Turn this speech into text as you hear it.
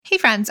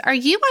friends, are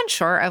you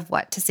unsure of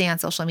what to say on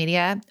social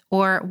media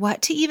or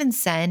what to even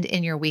send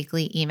in your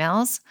weekly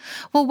emails?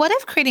 Well, what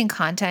if creating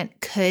content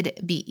could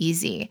be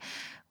easy?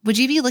 Would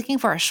you be looking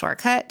for a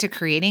shortcut to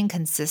creating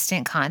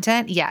consistent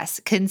content? Yes,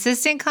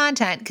 consistent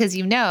content, because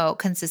you know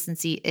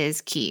consistency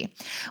is key.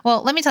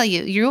 Well, let me tell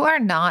you, you are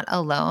not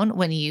alone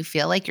when you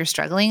feel like you're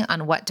struggling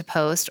on what to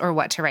post or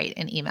what to write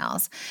in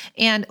emails.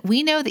 And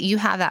we know that you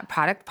have that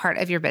product part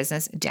of your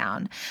business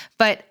down.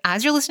 But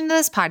as you're listening to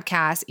this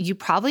podcast, you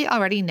probably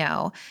already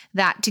know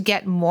that to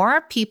get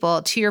more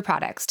people to your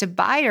products, to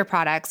buy your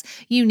products,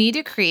 you need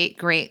to create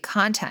great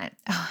content.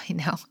 Oh, I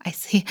know. I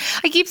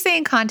keep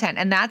saying content,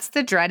 and that's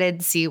the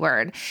dreaded C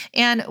word.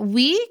 And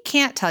we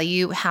can't tell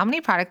you how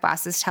many product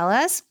bosses tell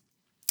us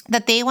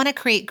that they want to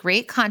create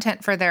great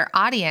content for their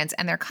audience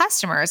and their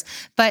customers,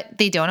 but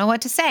they don't know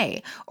what to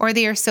say, or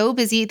they are so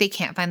busy they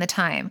can't find the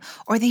time,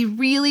 or they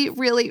really,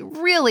 really,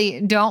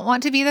 really don't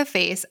want to be the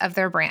face of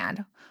their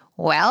brand.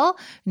 Well,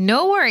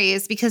 no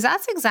worries, because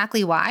that's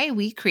exactly why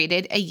we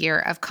created a year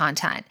of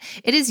content.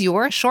 It is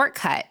your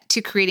shortcut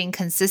to creating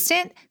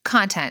consistent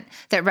content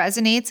that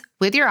resonates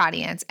with your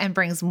audience and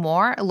brings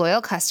more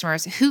loyal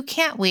customers who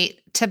can't wait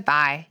to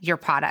buy your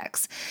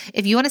products.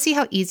 If you want to see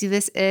how easy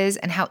this is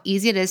and how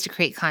easy it is to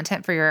create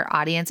content for your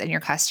audience and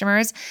your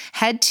customers,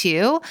 head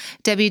to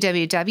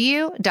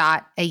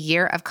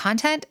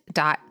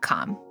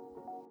www.ayearofcontent.com.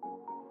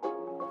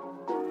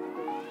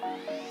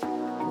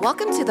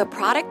 Welcome to the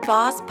Product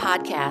Boss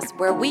Podcast,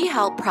 where we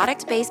help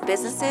product-based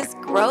businesses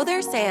grow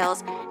their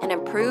sales and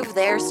improve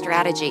their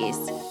strategies.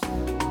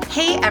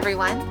 Hey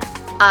everyone,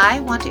 I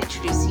want to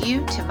introduce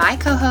you to my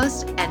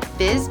co-host and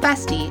biz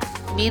bestie,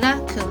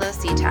 Mina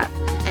Kumlo-Sitep,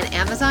 an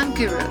Amazon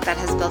guru that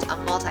has built a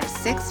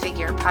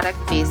multi-six-figure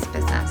product-based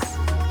business.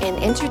 And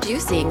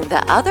introducing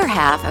the other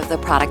half of the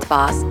Product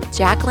Boss,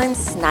 Jacqueline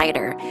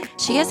Snyder.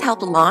 She has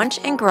helped launch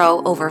and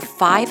grow over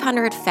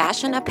 500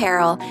 fashion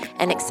apparel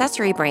and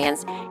accessory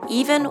brands,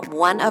 even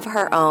one of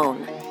her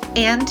own.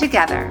 And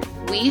together,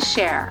 we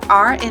share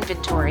our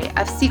inventory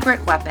of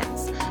secret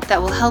weapons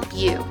that will help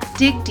you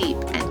dig deep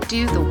and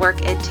do the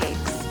work it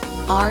takes.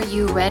 Are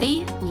you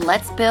ready?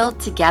 Let's build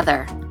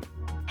together.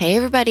 Hey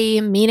everybody,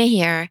 Mina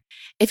here.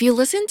 If you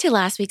listened to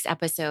last week's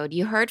episode,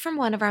 you heard from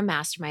one of our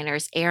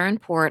masterminders, Erin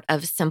Port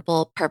of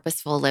Simple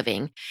Purposeful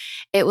Living.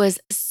 It was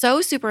so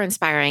super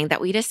inspiring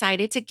that we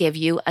decided to give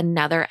you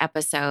another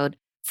episode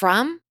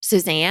from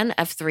Suzanne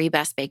of 3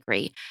 Best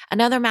Bakery,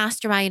 another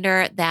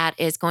masterminder that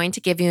is going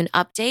to give you an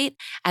update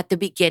at the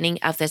beginning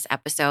of this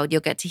episode.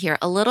 You'll get to hear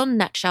a little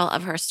nutshell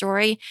of her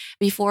story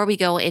before we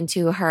go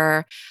into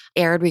her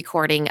aired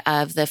recording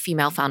of the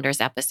Female Founders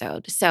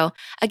episode. So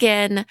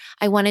again,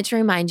 I wanted to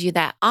remind you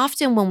that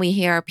often when we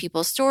hear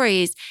people's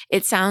stories,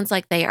 it sounds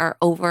like they are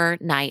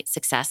overnight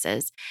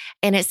successes,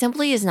 and it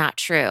simply is not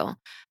true.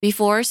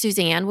 Before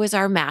Suzanne was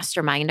our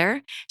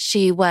masterminder,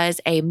 she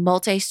was a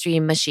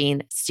multi-stream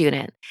machine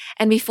student.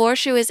 And before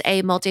she was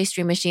a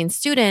multi-stream machine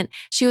student,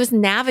 she was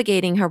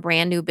navigating her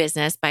brand new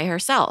business by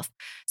herself.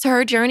 So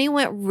her journey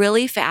went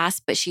really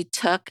fast, but she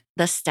took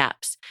the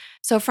steps.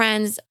 So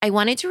friends, I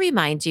wanted to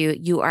remind you,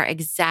 you are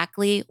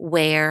exactly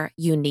where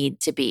you need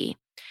to be.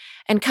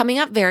 And coming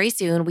up very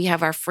soon, we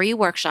have our free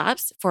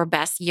workshops for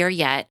Best Year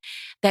Yet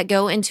that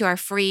go into our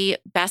free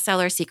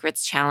Bestseller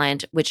Secrets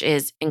Challenge, which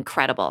is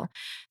incredible.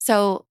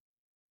 So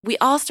we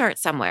all start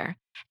somewhere,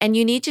 and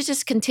you need to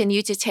just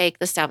continue to take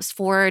the steps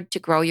forward to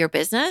grow your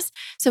business.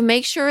 So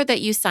make sure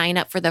that you sign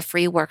up for the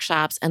free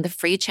workshops and the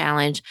free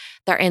challenge.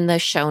 They're in the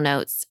show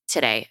notes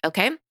today,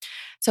 okay?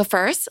 So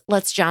first,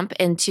 let's jump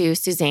into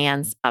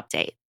Suzanne's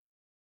update.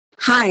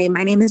 Hi,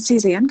 my name is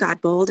Suzanne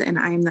Godbold, and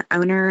I'm the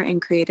owner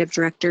and creative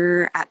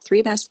director at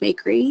 3 Best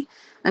Bakery,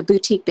 a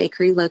boutique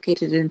bakery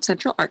located in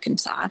Central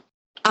Arkansas.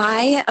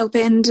 I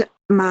opened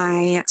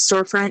my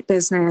storefront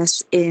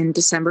business in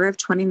December of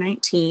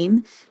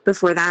 2019.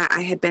 Before that,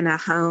 I had been a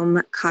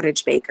home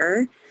cottage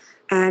baker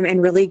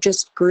and really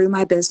just grew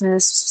my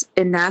business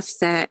enough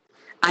that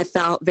I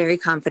felt very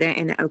confident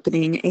in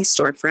opening a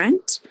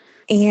storefront.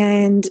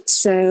 And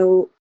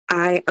so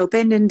I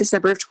opened in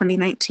December of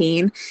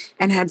 2019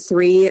 and had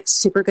 3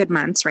 super good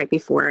months right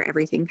before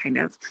everything kind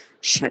of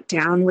shut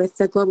down with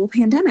the global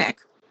pandemic.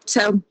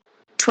 So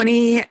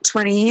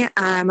 2020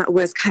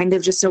 was kind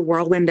of just a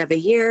whirlwind of a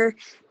year.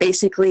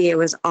 Basically, it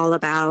was all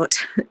about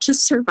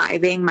just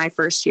surviving my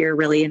first year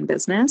really in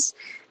business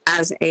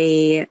as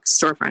a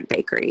storefront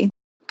bakery.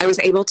 I was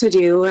able to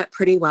do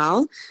pretty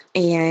well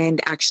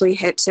and actually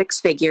hit 6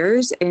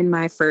 figures in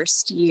my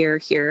first year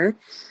here.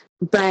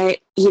 But,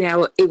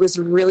 it was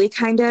really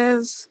kind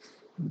of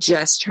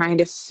just trying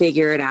to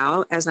figure it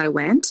out as I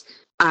went.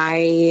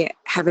 I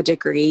have a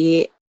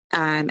degree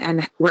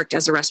and worked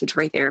as a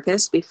respiratory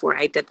therapist before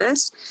I did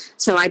this.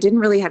 So I didn't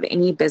really have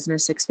any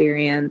business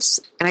experience,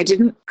 and I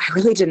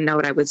really didn't know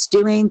what I was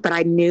doing, but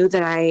I knew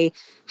that I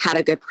had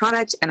a good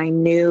product, and I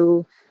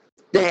knew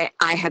that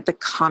I had the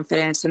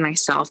confidence in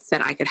myself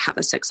that I could have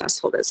a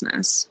successful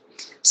business.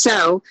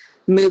 So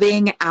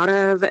moving out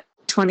of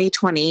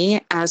 2020,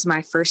 as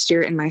my first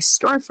year in my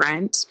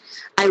storefront,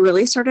 I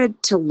really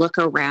started to look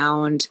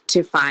around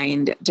to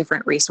find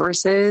different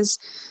resources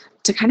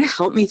to kind of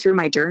help me through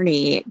my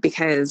journey,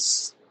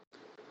 because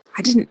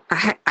I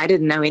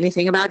didn't know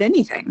anything about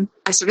anything.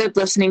 I started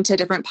listening to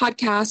different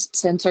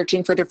podcasts and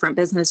searching for different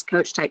business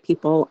coach type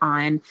people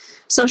on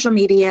social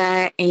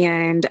media.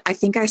 And I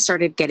think I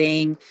started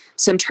getting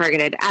some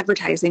targeted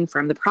advertising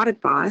from the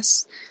Product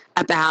Boss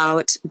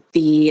about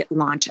the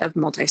launch of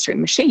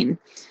Multi-Stream Machine.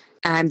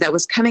 That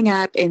was coming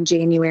up in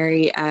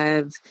January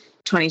of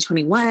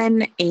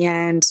 2021.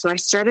 And so I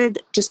started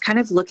just kind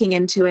of looking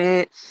into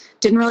it.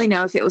 Didn't really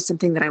know if it was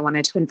something that I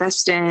wanted to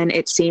invest in.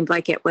 It seemed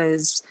like it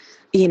was,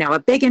 a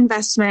big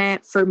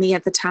investment for me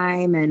at the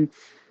time.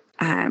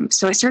 And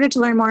so I started to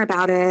learn more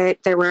about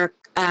it. There were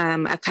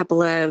a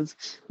couple of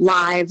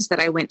lives that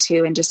I went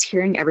to, and just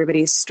hearing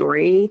everybody's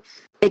story,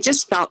 it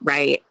just felt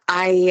right.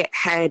 I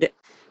had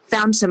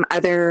found some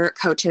other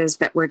coaches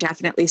that were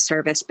definitely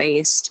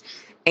service-based,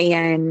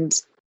 and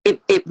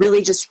it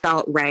really just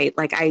felt right.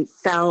 Like, I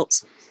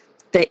felt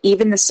that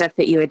even the stuff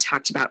that you had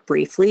talked about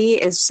briefly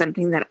is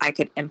something that I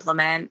could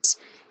implement,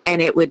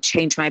 and it would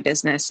change my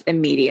business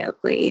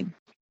immediately.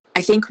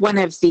 I think one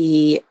of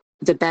the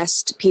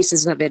best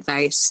pieces of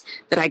advice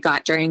that I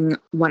got during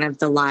one of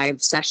the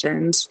live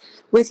sessions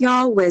with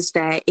y'all was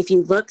that if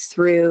you look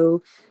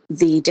through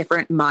the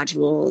different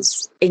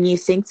modules and you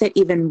think that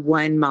even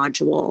one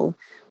module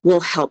will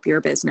help your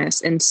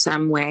business in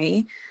some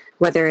way,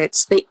 whether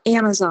it's the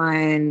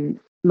Amazon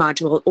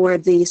module or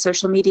the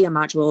social media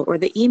module or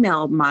the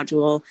email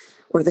module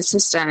or the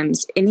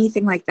systems,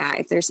 anything like that,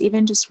 if there's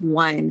even just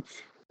one,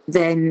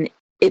 then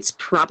it's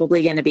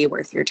probably going to be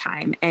worth your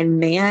time. And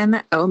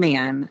man, oh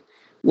man,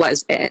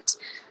 was it.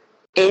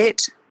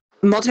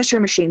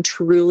 Multi-Stream Machine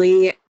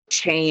truly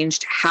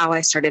changed how I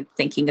started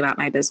thinking about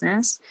my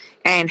business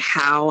and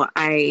how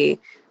I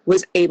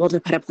was able to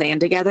put a plan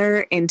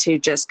together into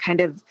just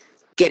kind of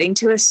getting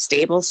to a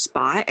stable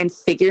spot and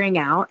figuring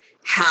out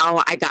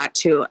how I got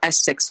to a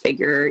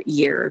 6-figure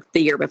year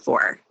the year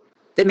before.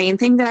 The main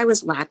thing that I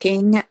was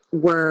lacking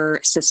were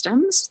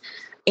systems.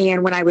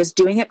 And when I was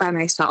doing it by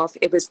myself,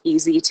 it was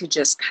easy to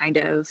just kind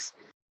of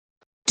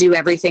do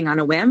everything on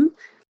a whim.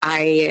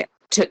 I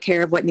took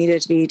care of what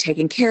needed to be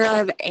taken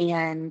care of,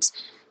 and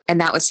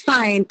that was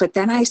fine. But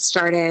then I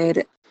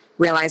started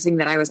realizing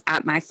that I was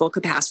at my full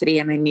capacity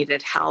and I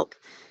needed help.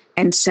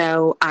 And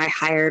so I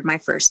hired my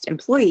first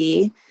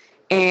employee,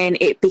 and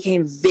it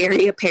became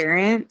very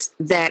apparent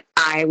that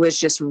I was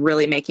just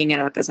really making it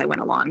up as I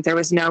went along. There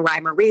was no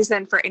rhyme or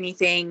reason for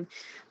anything.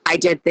 I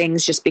did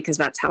things just because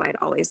that's how I'd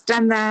always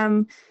done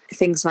them.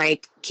 Things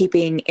like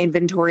keeping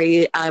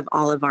inventory of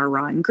all of our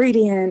raw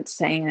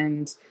ingredients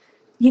and,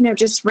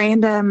 just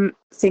random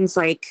things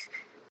like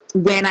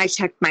when I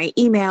checked my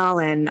email,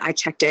 and I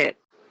checked it,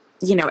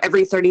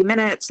 every 30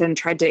 minutes and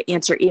tried to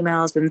answer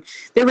emails. And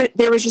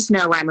there was just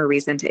no rhyme or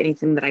reason to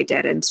anything that I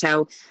did. And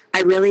so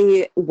I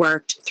really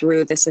worked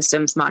through the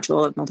systems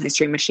module of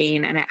Multi-Stream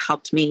Machine, and it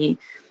helped me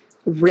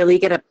really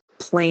get a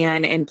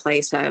plan in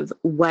place of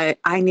what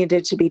I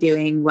needed to be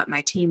doing, what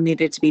my team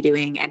needed to be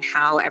doing, and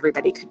how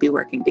everybody could be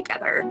working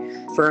together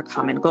for a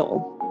common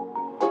goal.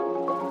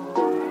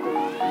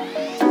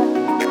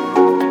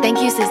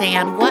 Thank you,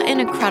 Suzanne. What an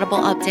incredible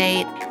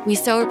update. We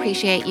so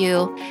appreciate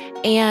you.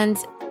 And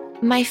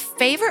my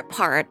favorite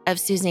part of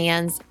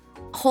Suzanne's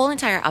whole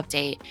entire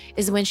update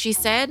is when she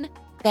said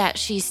that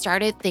she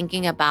started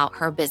thinking about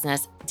her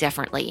business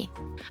differently.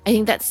 I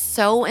think that's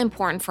so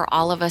important for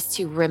all of us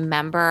to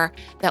remember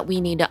that we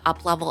need to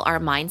up-level our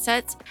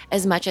mindsets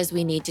as much as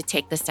we need to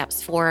take the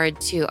steps forward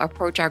to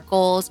approach our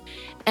goals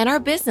and our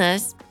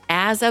business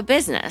as a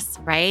business,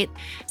 right?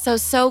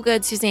 So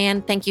good,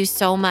 Suzanne. Thank you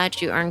so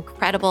much. You are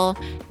incredible.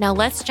 Now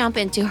let's jump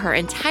into her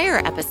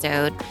entire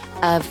episode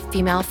of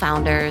Female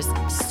Founders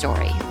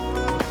Story.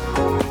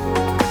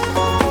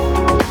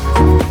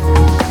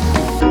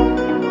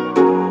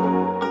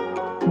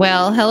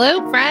 Well,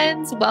 hello,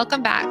 friends.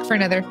 Welcome back for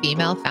another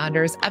Female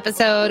Founders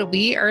episode.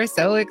 We are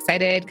so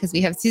excited because we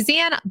have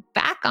Suzanne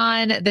back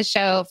on the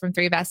show from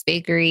 3 Best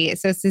Bakery.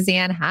 So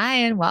Suzanne, hi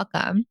and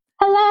welcome.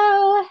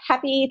 Hello.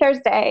 Happy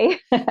Thursday.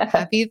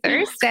 Happy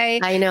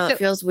Thursday. I know, it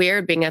feels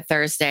weird being a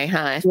Thursday,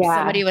 huh? Yeah.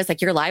 Somebody was like,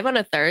 you're live on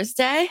a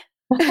Thursday?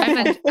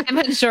 I'm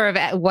unsure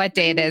of what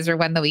day it is or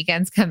when the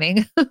weekend's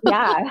coming.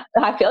 Yeah,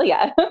 I feel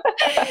ya.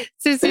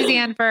 So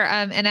Suzanne,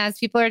 and as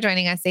people are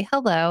joining us, say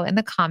hello in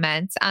the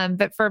comments.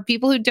 But for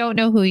people who don't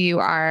know who you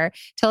are,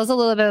 tell us a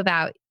little bit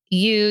about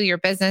you, your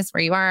business,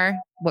 where you are,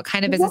 what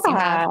kind of business you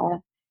have.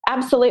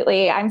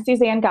 Absolutely. I'm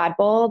Suzanne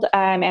Godbold,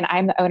 and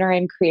I'm the owner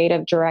and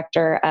creative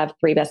director of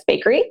 3 Best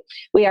Bakery.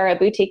 We are a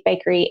boutique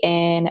bakery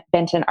in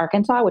Benton,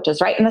 Arkansas, which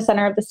is right in the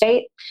center of the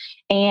state.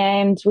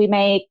 And we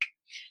make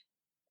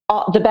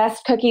the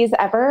best cookies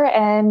ever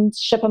and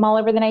ship them all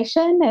over the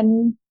nation.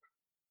 And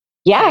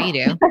Yeah. you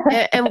do.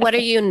 And what are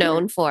you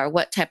known for?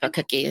 What type of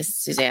cookies,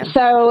 Suzanne?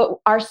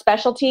 So our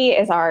specialty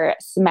is our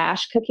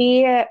smash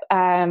cookie.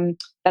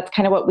 That's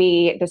kind of what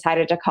we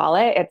decided to call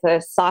it. It's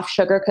a soft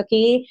sugar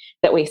cookie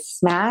that we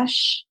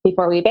smash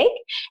before we bake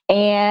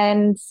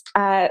and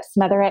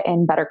smother it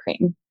in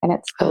buttercream, and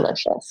it's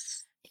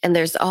delicious. And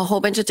there's a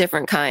whole bunch of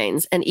different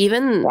kinds. And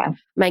even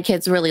my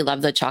kids really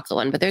love the chocolate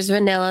one, but there's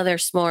vanilla,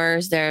 there's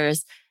s'mores,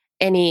 there's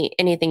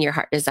anything your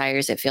heart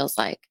desires, it feels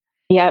like.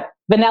 Yep.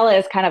 Vanilla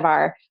is kind of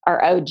our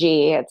OG.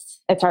 It's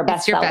our bestseller.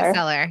 It's your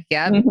bestseller.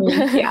 Yep.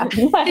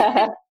 Mm-hmm.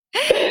 Yeah.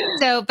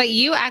 So, but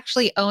you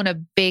actually own a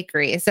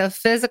bakery. So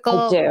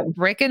physical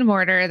brick and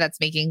mortar that's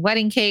making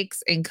wedding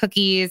cakes and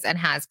cookies and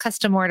has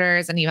custom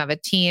orders, and you have a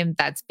team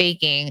that's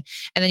baking.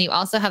 And then you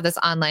also have this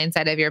online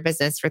side of your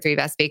business for Three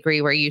Best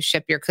Bakery where you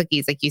ship your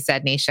cookies, like you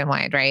said,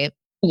 nationwide, right?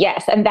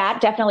 Yes. And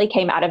that definitely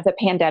came out of the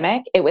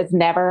pandemic. It was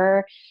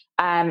never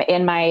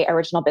in my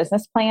original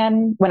business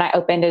plan when I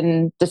opened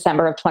in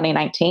December of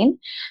 2019.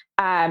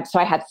 So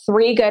I had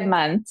 3 good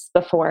months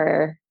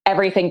before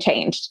everything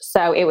changed.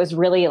 So it was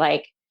really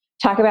like,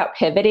 talk about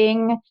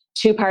pivoting.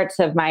 2 parts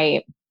of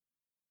my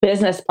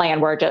business plan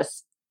were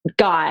just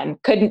gone.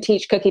 Couldn't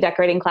teach cookie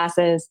decorating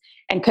classes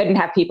and couldn't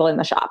have people in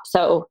the shop.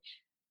 So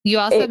you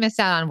also missed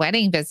out on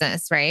wedding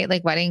business, right?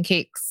 Like wedding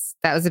cakes,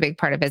 that was a big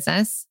part of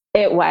business.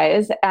 It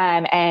was,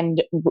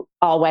 and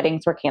all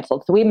weddings were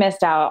canceled. So we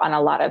missed out on a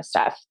lot of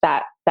stuff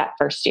that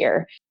first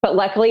year. But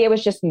luckily it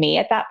was just me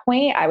at that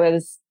point. I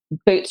was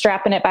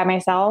bootstrapping it by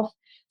myself.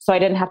 So I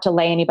didn't have to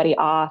lay anybody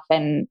off.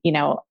 And,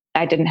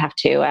 I didn't have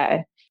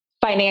to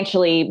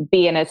financially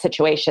be in a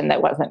situation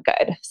that wasn't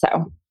good.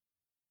 So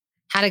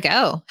how'd it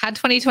go? How'd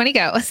 2020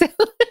 go?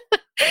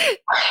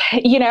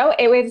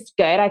 It was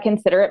good. I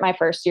consider it my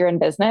first year in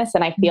business.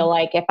 And I feel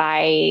like if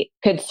I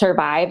could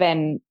survive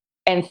and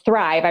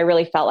thrive, I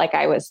really felt like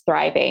I was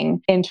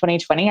thriving in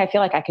 2020. I feel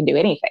like I can do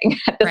anything.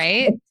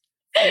 Right?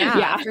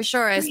 Yeah, for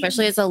sure.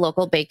 Especially as a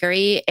local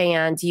bakery,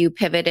 and you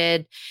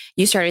pivoted,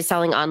 you started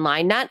selling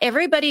online. Not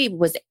everybody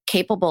was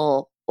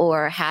capable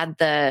or had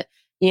the,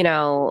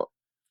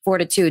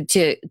 fortitude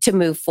to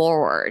move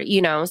forward,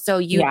 so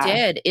you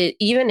did it,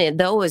 even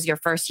though it was your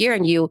first year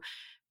and you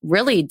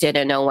really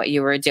didn't know what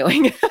you were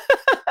doing.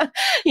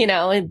 And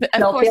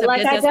of course, a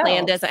business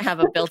plan doesn't have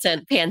a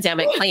built-in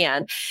pandemic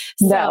plan.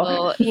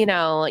 So,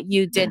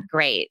 you did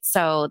great.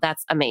 So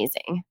that's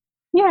amazing.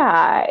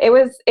 Yeah, it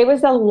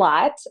was a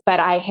lot, but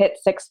I hit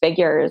 6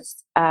 figures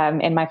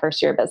in my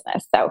first year of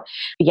business. So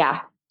yeah,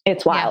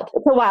 it's wild. Yeah.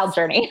 It's a wild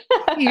journey.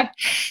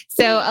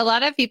 So a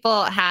lot of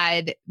people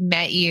had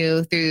met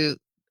you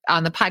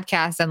on the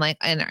podcast and like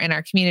in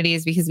our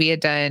communities because we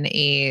had done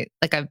a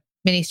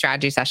mini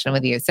strategy session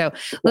with you. So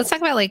let's talk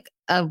about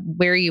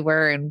where you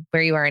were and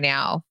where you are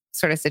now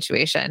sort of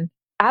situation.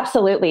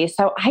 Absolutely.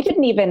 So I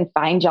didn't even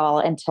find y'all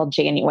until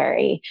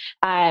January.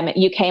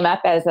 You came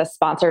up as a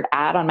sponsored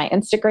ad on my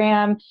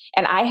Instagram,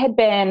 and I had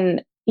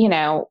been,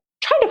 trying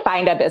to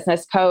find a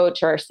business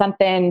coach or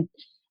something.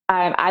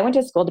 I went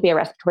to school to be a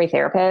respiratory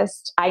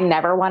therapist. I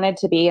never wanted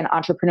to be an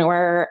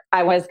entrepreneur.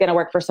 I was going to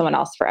work for someone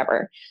else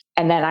forever.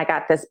 And then I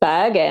got this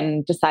bug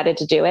and decided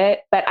to do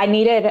it, but I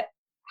needed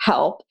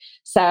help.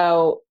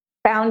 So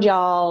found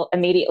y'all,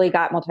 immediately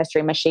got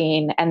multi-stream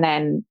machine. And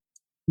then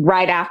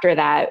right after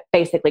that,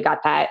 basically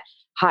got that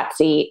hot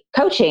seat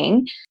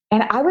coaching.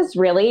 And I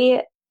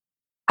wasn't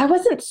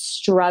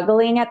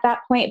struggling at that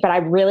point, but I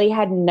really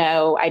had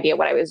no idea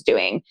what I was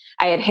doing.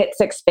 I had hit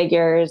 6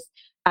 figures.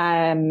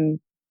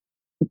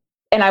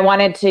 And I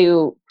wanted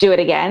to do it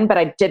again, but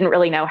I didn't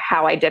really know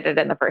how I did it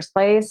in the first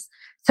place.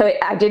 So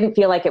I didn't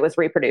feel like it was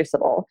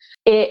reproducible.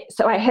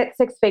 So I hit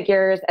 6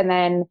 figures, and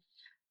then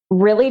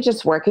really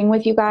just working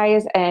with you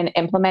guys and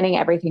implementing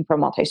everything from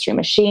multi-stream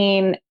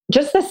machine,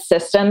 just the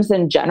systems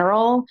in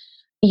general.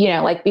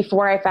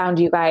 Before I found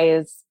you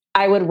guys,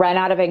 I would run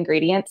out of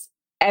ingredients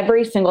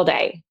every single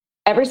day.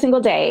 Every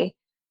single day,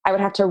 I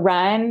would have to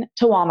run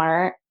to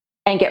Walmart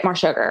and get more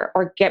sugar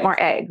or get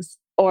more eggs,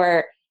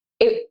 or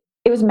it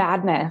was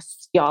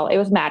madness, y'all. It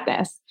was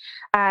madness.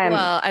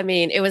 Well, I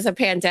mean, it was a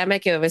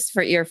pandemic. It was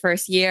for your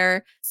first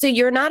year. So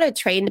you're not a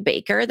trained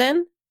baker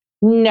then?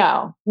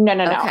 No.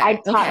 Okay,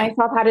 I taught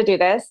myself how to do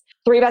this.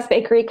 Three Best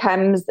Bakery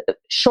comes,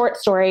 short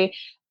story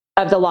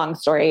of the long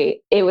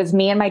story. It was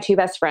me and my 2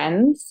 best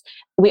friends.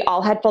 We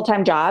all had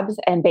full-time jobs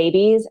and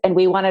babies, and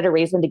we wanted a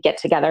reason to get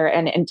together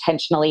and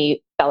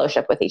intentionally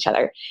fellowship with each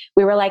other.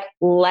 We were like,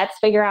 let's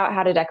figure out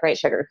how to decorate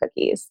sugar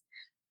cookies.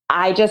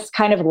 I just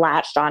kind of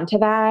latched onto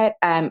that.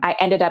 I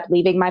ended up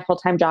leaving my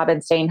full-time job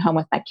and staying home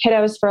with my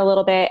kiddos for a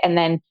little bit, and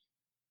then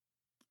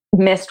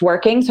missed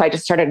working. So I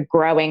just started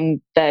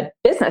growing the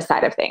business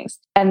side of things,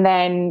 and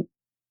then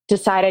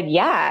decided,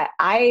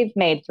 I've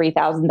made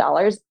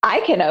 $3,000.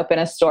 I can open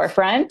a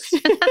storefront.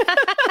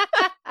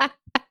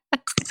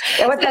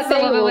 With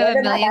a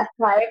million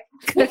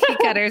cookie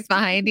cutters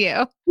behind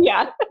you.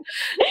 Yeah.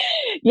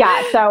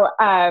 So,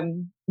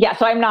 yeah,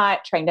 so I'm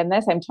not trained in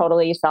this. I'm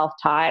totally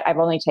self-taught. I've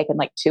only taken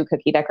like 2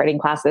 cookie decorating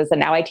classes and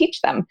now I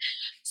teach them.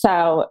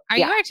 So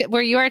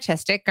were you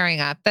artistic growing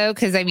up though?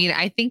 Cause I mean,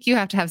 I think you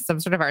have to have some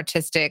sort of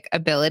artistic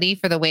ability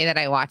for the way that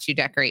I watch you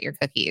decorate your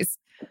cookies.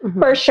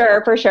 For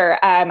sure. For sure.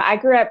 I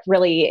grew up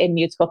really in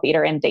musical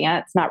theater and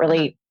dance, not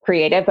really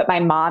creative, but my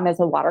mom is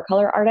a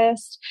watercolor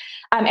artist.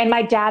 And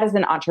my dad is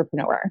an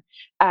entrepreneur,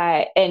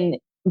 and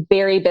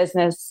very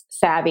business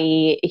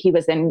savvy. He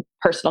was in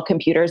personal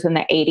computers in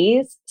the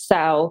 80s.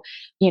 So,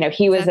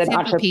 he was an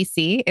entrepreneur.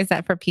 PC. Is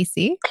that for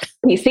PC?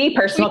 PC,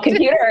 personal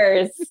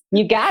computers.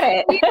 You got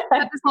it. We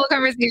had this whole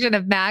conversation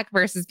of Mac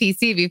versus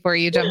PC before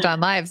you jumped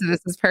on live. So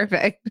this is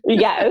perfect.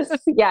 Yes.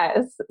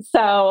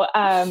 So,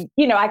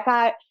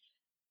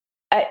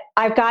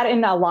 I've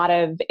gotten a lot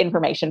of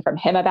information from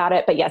him about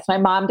it, but yes, my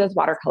mom does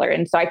watercolor.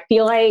 And so I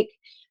feel like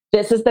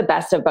this is the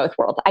best of both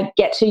worlds. I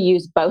get to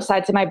use both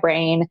sides of my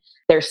brain.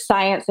 There's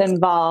science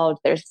involved.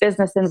 There's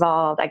business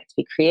involved. I get to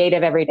be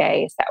creative every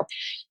day. So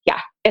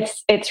yeah,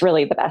 it's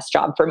really the best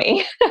job for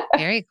me.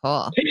 Very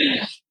cool.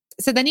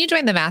 So then you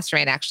joined the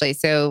mastermind actually.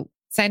 So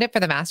signed up for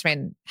the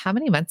mastermind how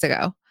many months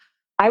ago?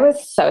 I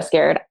was so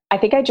scared. I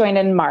think I joined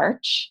in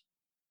March.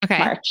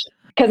 Okay.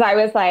 Because I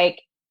was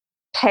like,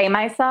 pay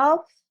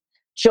myself,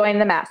 join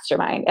the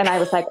mastermind. And I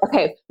was like,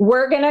 okay,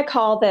 we're going to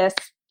call this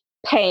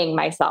paying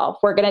myself.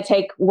 We're going to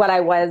take what I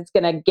was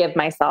going to give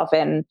myself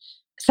in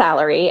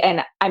salary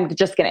and I'm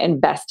just going to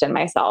invest in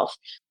myself.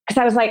 Because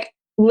I was like,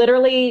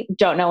 literally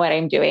don't know what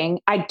I'm doing.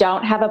 I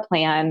don't have a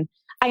plan.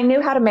 I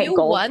knew how to make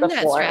goals before. You won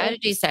that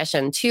strategy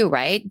session too,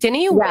 right?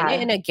 Didn't you win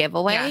it in a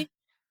giveaway? Yeah.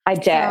 I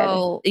did.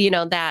 So,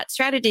 that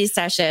strategy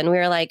session, we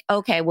were like,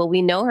 okay, well,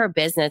 we know her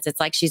business. It's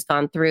like she's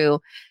gone through,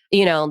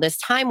 this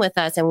time with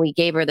us and we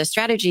gave her the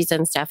strategies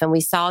and stuff and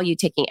we saw you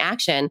taking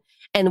action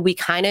and we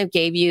kind of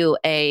gave you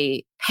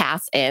a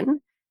pass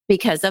in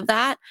because of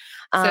that.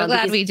 So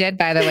glad we did,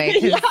 by the way.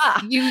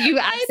 You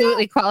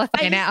absolutely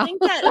qualify now. I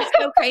think that is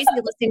so crazy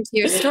listening to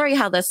your story,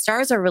 how the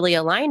stars are really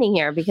aligning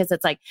here because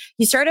it's like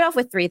you started off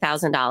with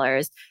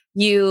 $3,000.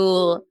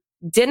 You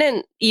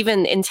didn't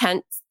even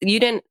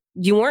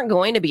you weren't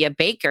going to be a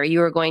baker.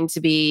 You were going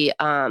to be,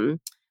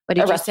 what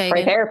did you say?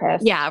 Respiratory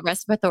therapist. Yeah,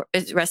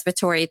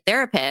 respiratory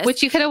therapist.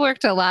 Which you could have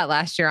worked a lot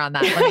last year on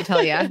that, let me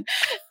tell you.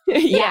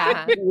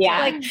 Yeah.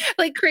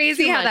 Like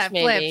crazy how that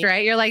flipped,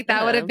 right? You're like,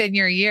 that would have been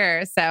your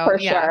year. So for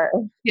sure.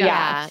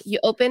 Yeah. You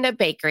opened a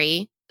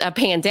bakery, a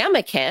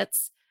pandemic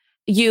hits.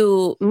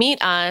 You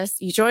meet us,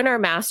 you join our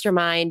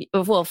mastermind.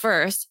 Well,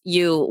 first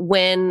you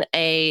win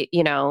a,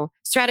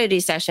 strategy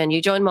session,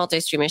 you join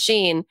Multi-Stream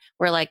Machine.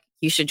 We're like,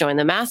 you should join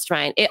the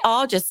mastermind. It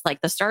all just like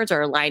the stars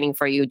are aligning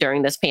for you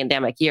during this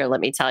pandemic year, let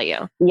me tell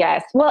you.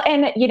 Yes. Well,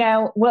 and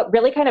what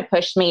really kind of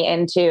pushed me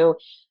into,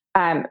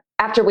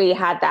 after we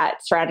had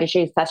that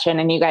strategy session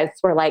and you guys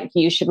were like,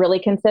 you should really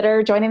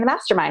consider joining the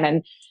mastermind.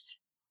 And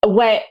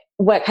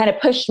what kind of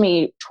pushed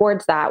me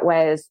towards that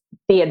was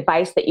the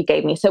advice that you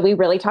gave me. So we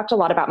really talked a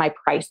lot about my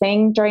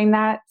pricing during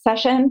that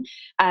session,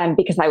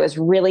 because I was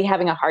really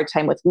having a hard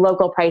time with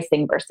local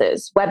pricing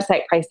versus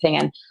website pricing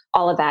and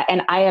all of that.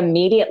 And I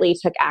immediately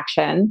took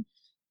action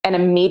and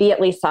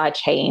immediately saw a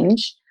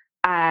change.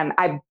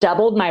 I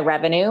doubled my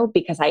revenue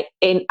because I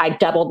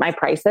doubled my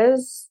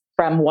prices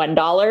from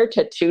 $1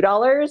 to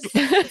 $2.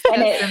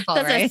 And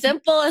that's as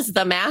simple as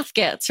the math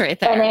gets right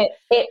there. And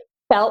it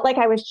felt like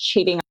I was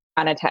cheating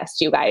on a test,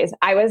 you guys.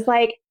 I was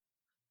like,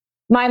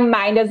 my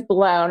mind is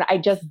blown. I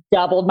just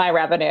doubled my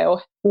revenue.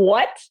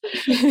 What?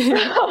 So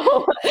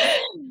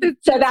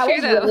that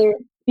was really,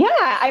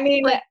 I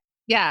mean,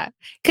 yeah,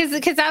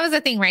 because that was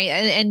the thing, right?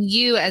 And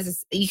you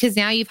because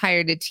now you've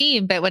hired a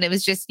team, but when it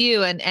was just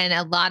you and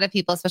a lot of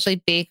people,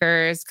 especially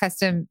bakers,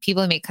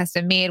 people who make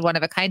custom made, one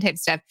of a kind type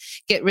stuff,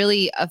 get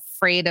really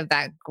afraid of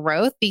that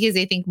growth because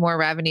they think more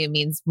revenue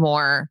means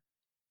more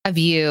of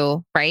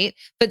you, right?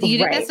 But you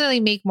didn't necessarily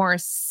make more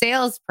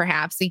sales,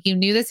 perhaps. Like you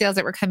knew the sales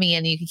that were coming in,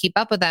 and you could keep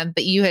up with them,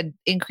 but you had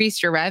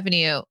increased your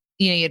revenue.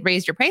 You had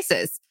raised your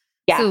prices.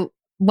 Yeah. So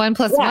 1 +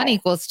 1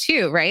 =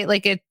 2, right?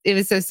 Like it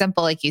was so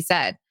simple, like you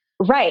said.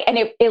 Right. And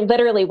it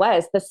literally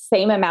was the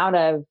same amount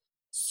of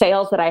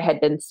sales that I had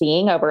been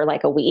seeing over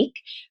like a week,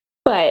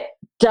 but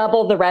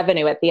double the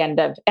revenue at the end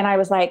of, and I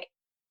was like,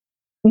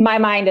 my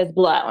mind is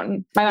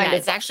blown.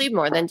 It's actually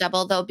more than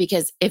double though,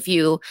 because if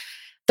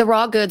the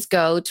raw goods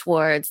go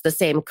towards the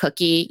same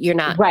cookie, you're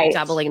not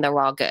doubling the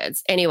raw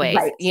goods. Anyways,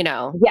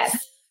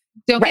 Yes.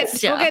 Don't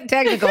get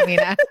technical,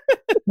 Mina.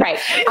 Right.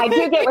 I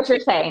do get what you're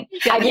saying.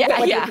 I do get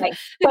what you're saying.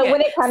 But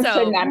when it comes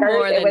to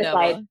numbers, it was double.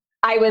 Like,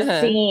 I was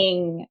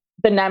seeing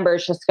the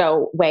numbers just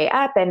go way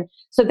up. And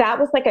so that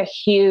was like a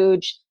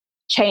huge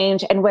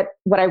change. And what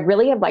I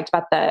really have liked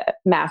about the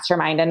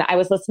mastermind, and I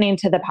was listening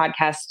to the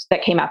podcast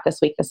that came out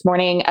this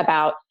morning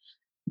about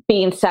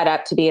being set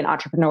up to be an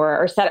entrepreneur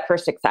or set up for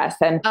success.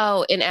 And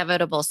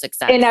inevitable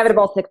success.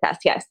 Inevitable success.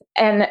 Yes.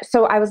 And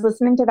so I was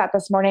listening to that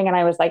this morning and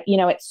I was like,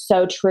 it's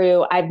so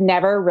true. I've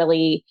never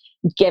really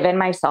given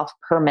myself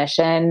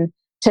permission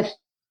to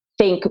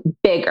think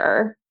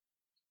bigger,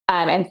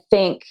 and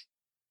think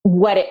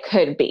what it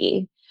could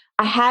be.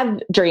 I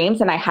have dreams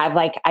and I have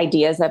like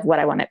ideas of what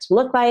I want it to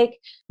look like.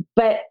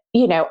 But,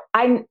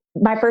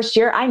 my first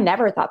year, I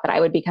never thought that I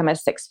would become a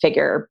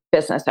 6-figure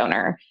business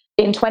owner.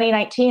 In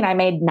 2019, I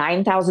made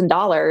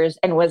 $9,000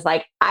 and was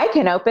like, I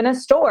can open a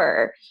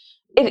store.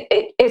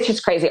 It's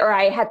just crazy. Or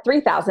I had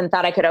 3,000,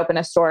 thought I could open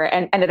a store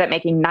and ended up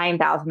making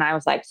 9,000. I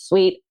was like,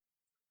 sweet,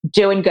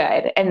 doing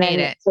good. And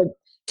then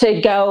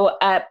to go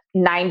up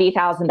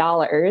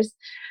 $90,000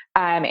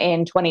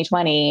 in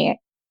 2020,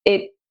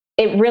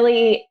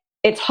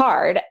 it's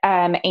hard.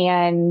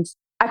 And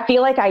I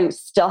feel like I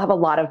still have a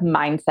lot of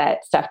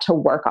mindset stuff to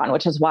work on,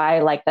 which is why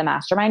I like the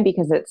mastermind,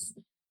 because it's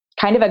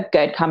kind of a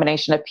good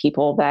combination of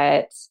people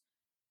that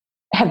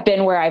have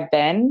been where I've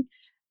been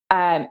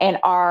and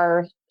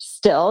are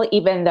still,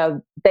 even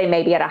though they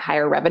may be at a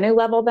higher revenue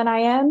level than I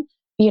am,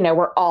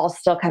 we're all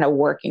still kind of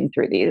working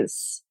through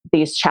these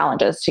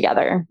challenges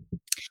together.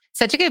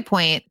 Such a good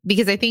point,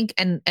 because I think,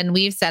 and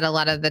we've said a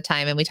lot of the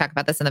time, and we talk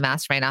about this in the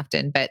mastermind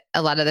often, but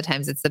a lot of the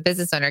times it's the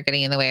business owner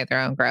getting in the way of their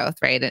own growth,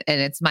 right?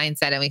 And it's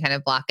mindset, and we kind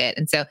of block it.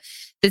 And so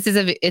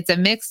it's a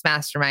mixed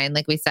mastermind.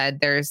 Like we said,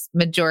 there's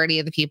majority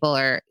of the people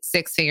are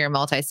 6-figure,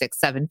 multi-6,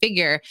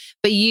 7-figure,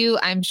 but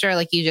I'm sure,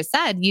 like you just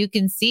said, you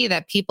can see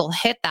that people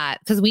hit that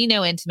because we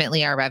know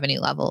intimately our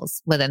revenue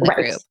levels within the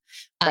group.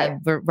 Right.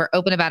 We're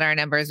open about our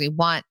numbers. We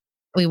want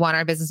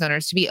our business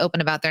owners to be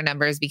open about their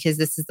numbers, because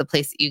this is the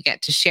place that you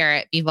get to share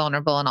it, be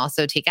vulnerable, and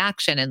also take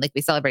action. And like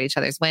we celebrate each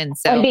other's wins.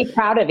 So, and be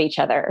proud of each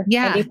other.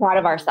 Yeah. And be proud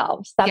of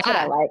ourselves. That's what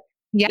I like.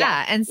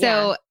 Yeah. And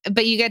so,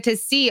 but you get to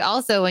see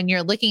also when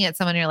you're looking at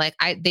someone, you're like,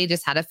 they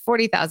just had a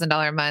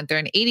 $40,000 a month or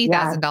an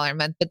 $80,000 a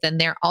month, but then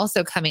they're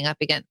also coming up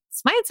against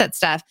mindset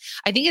stuff.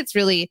 I think it's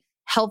really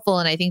helpful.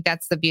 And I think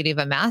that's the beauty of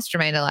a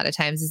mastermind a lot of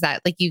times, is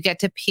that like you get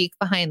to peek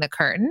behind the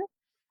curtain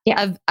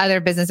of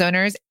other business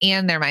owners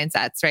and their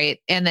mindsets, right?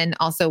 And then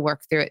also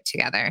work through it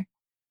together.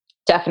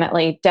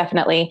 Definitely.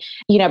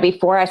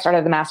 Before I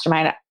started the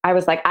mastermind, I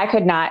was like, I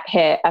could not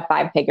hit a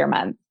 5-figure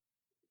month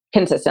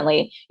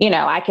consistently.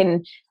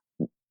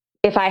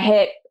 If I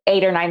hit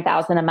 8,000 or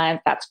 9,000 a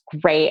month, that's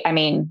great. I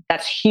mean,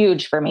 that's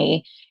huge for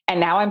me. And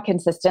now I'm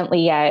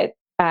consistently at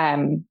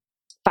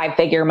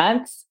 5-figure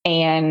months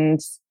and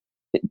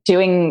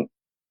doing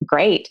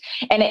great.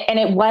 And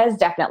it was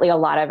definitely a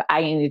lot of,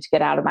 I needed to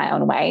get out of my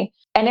own way.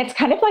 And it's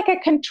kind of like a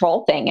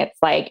control thing. It's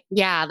like,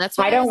 yeah, that's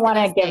what I don't want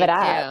to give it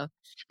up.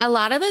 Too. A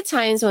lot of the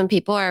times when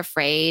people are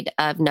afraid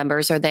of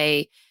numbers,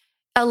 a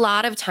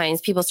lot of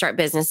times people start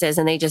businesses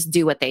and they just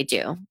do what they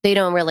do. They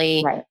don't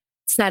really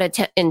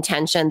set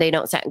intention. They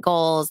don't set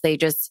goals. They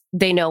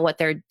know what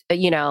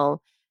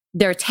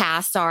their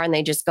tasks are, and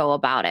they just go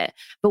about it.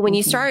 But when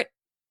you start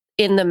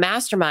in the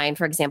mastermind,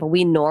 for example,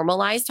 we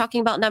normalize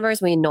talking about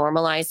numbers. We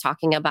normalize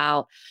talking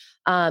about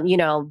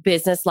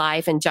business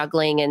life and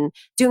juggling and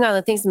doing all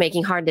the things,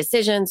 making hard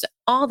decisions,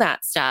 all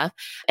that stuff.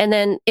 And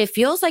then it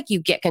feels like you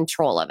get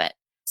control of it.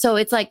 So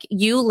it's like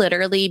you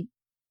literally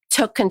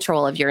took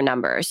control of your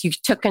numbers. You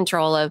took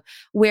control of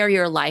where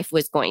your life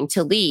was going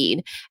to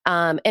lead.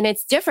 And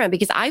it's different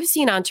because I've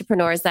seen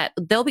entrepreneurs that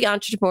they'll be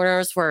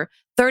entrepreneurs for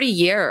 30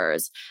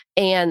 years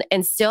and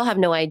still have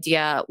no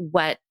idea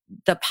what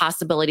the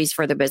possibilities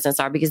for their business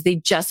are, because they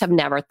just have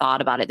never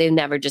thought about it. They've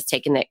never just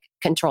taken the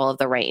control of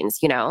the reins,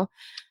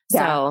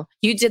 So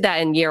you did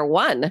that in year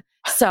 1.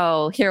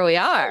 So here we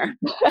are.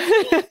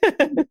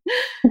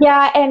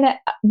 Yeah. And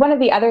one of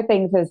the other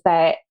things is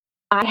that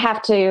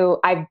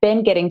I've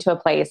been getting to a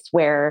place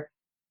where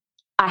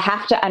I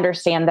have to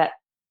understand that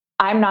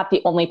I'm not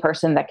the only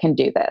person that can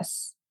do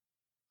this.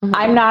 Mm-hmm.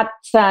 I'm not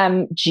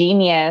some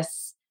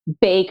genius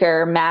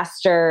baker,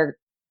 master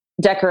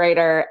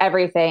decorator,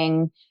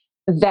 everything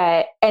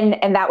that,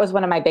 and that was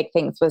one of my big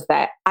things, was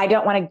that I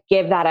don't want to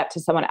give that up to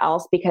someone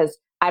else because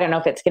I don't know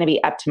if it's going to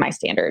be up to my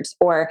standards,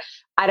 or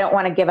I don't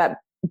want to give up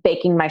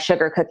baking my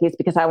sugar cookies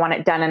because I want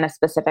it done in a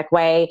specific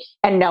way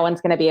and no one's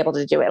going to be able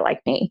to do it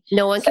like me.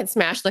 No one can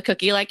smash the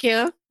cookie like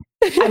you.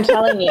 I'm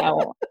telling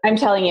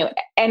you.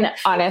 And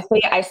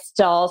honestly, I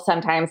still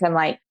sometimes I'm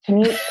like, can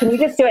you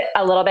just do it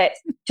a little bit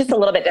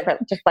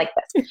different, just like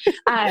this.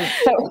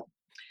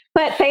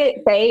 But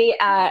they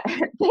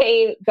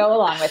go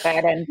along with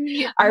it and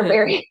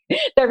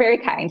they're very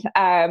kind.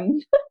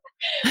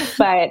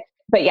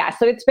 But yeah,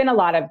 so it's been a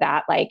lot of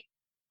that, like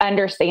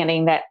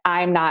understanding that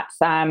I'm not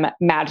some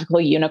magical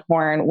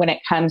unicorn when it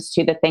comes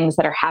to the things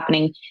that are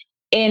happening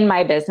in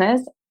my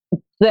business.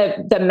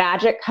 The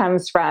magic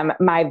comes from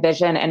my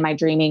vision and my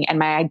dreaming and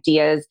my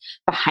ideas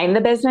behind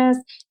the business.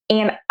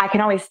 And I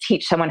can always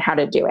teach someone how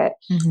to do it.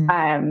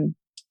 Mm-hmm.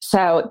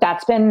 So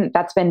that's been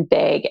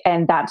big.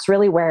 And that's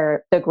really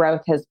where the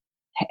growth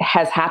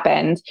has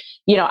happened.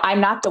 I'm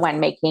not the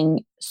one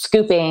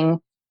scooping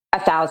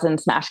 1,000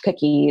 smash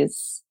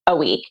cookies a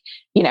week.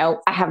 I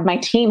have my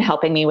team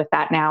helping me with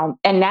that now.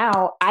 And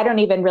now I don't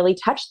even really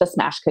touch the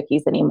smash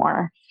cookies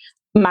anymore.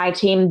 My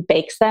team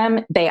bakes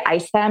them, they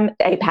ice them,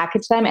 they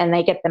package them, and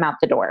they get them out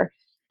the door.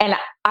 And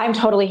I'm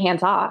totally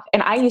hands off.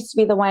 And I used to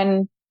be the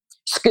one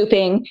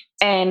scooping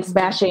and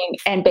smashing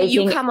and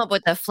baking. You come up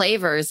with the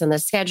flavors and the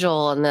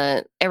schedule and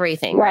the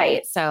everything,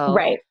 right? So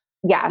right.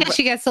 yeah. Yeah,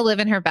 she gets to live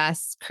in her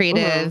best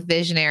creative,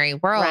 visionary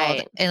world.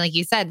 Right. And like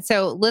you said,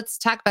 so let's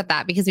talk about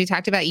that because we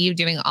talked about you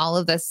doing all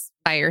of this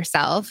by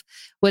yourself.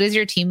 What does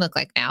your team look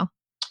like now?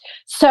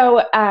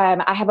 So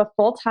I have a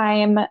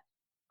full-time,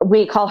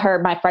 we call her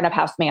my front of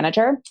house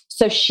manager.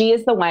 So she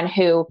is the one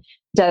who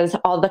does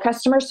all the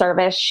customer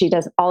service. She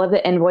does all of the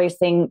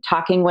invoicing,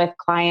 talking with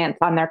clients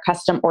on their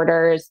custom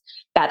orders,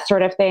 that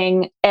sort of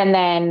thing. And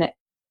then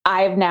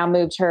I've now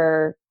moved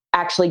her,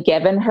 actually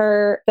given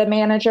her the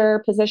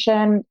manager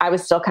position. I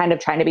was still kind of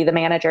trying to be the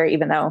manager,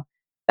 even though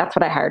that's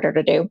what I hired her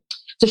to do.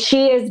 So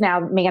she is now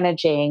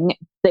managing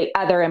the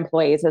other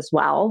employees as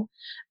well.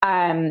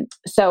 And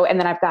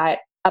then I've got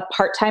a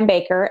part-time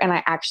baker, and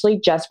I actually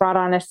just brought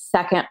on a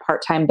second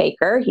part-time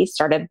baker. He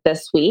started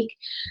this week.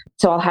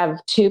 So I'll have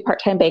 2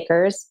 part-time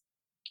bakers.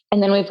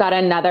 And then we've got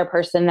another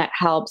person that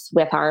helps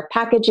with our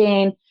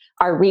packaging,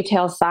 our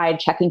retail side,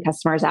 checking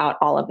customers out,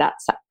 all of that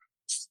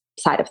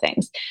side of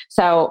things.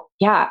 So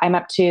yeah, I'm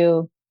up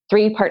to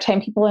 3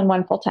 part-time people and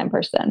 1 full-time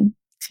person.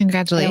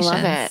 Congratulations. I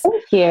love it.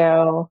 Thank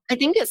you. I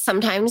think that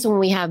sometimes when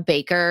we have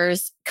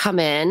bakers come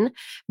in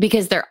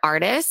because they're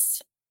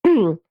artists,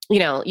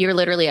 you're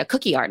literally a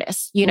cookie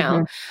artist,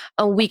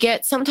 we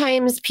get,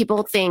 sometimes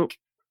people think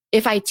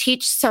if I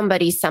teach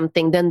somebody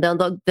something, then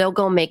they'll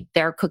go make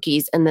their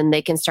cookies and then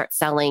they can start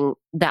selling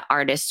that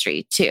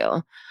artistry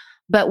too.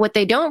 But what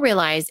they don't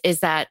realize is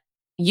that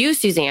you,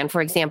 Suzanne,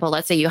 for example,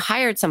 let's say you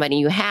hired somebody,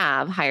 you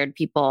have hired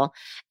people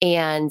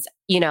and,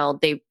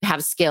 they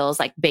have skills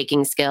like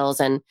baking skills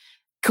and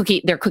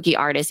they're cookie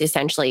artists,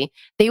 essentially.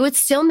 They would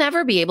still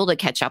never be able to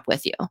catch up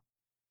with you,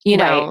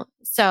 Right.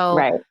 So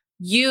Right.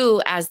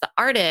 you as the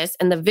artist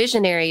and the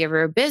visionary of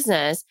your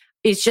business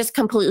is just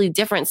completely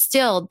different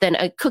still than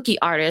a cookie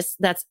artist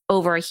that's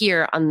over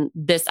here on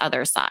this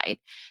other side,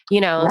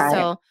 Right.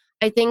 So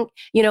I think,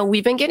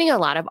 we've been getting a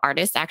lot of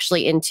artists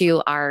actually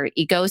into our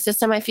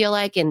ecosystem, I feel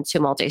like, into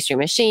Multi-Stream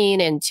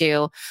Machine,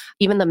 into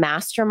even the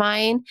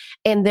mastermind.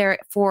 And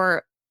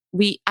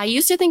I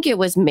used to think it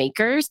was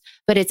makers,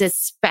 but it's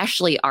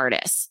especially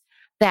artists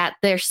that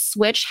their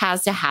switch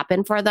has to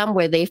happen for them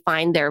where they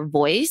find their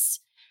voice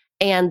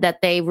and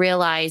that they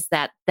realize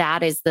that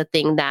that is the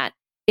thing that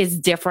is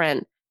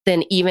different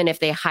than even if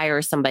they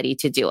hire somebody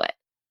to do it,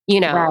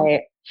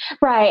 Right.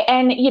 Right.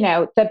 And,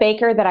 the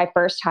baker that I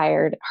first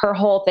hired, her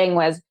whole thing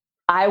was,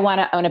 I want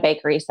to own a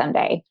bakery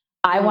someday.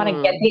 I want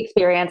to get the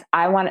experience.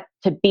 I want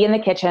to be in the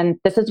kitchen.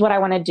 This is what I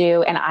want to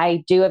do. And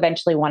I do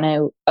eventually want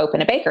to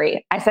open a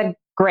bakery. I said,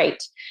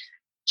 great.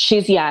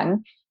 She's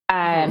young.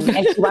 And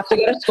she wants to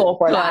go to school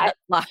for that.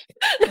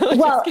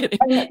 Well,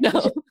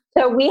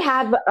 so we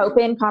have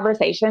open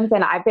conversations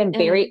and I've been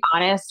very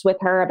honest with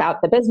her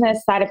about the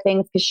business side of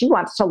things because she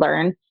wants to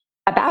learn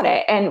about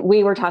it. And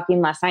we were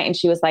talking last night and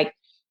she was like,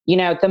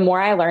 the more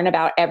I learn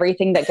about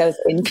everything that goes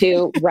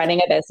into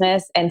running a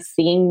business and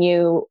seeing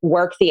you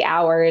work the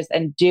hours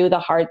and do the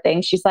hard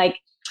things, she's like,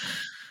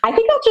 I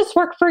think I'll just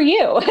work for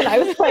you. And I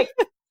was like,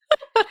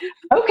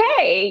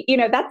 okay,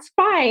 that's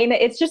fine.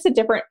 It's just a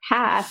different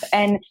path.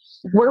 And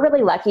we're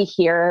really lucky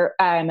here.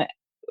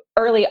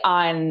 Early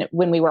on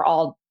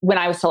when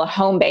I was still a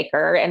home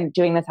baker and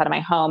doing this out of my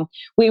home,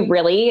 we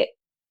really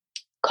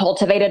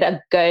cultivated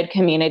a good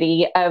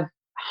community of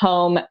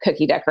home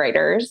cookie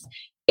decorators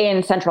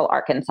in Central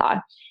Arkansas.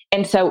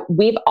 And so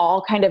we've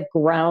all kind of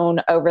grown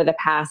over the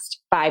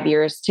past 5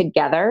 years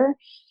together.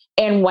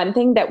 And one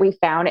thing that we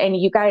found, and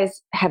you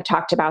guys have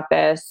talked about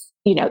this,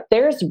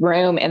 there's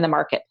room in the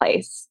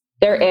marketplace.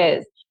 There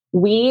is.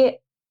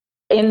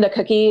 In the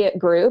cookie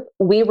group,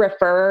 we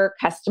refer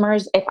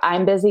customers. If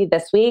I'm busy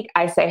this week,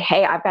 I say,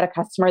 hey, I've got a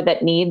customer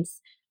that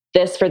needs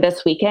this for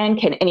this weekend.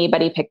 Can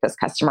anybody pick this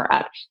customer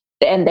up?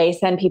 And they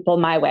send people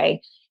my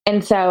way.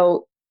 And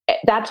so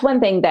that's one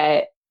thing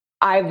that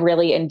I've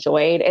really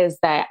enjoyed is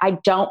that I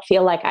don't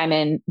feel like I'm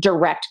in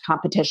direct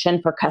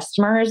competition for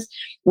customers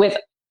with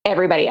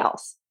everybody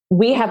else.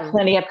 We have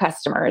plenty of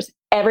customers.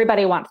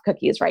 Everybody wants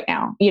cookies right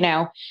now,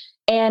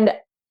 and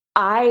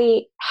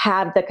I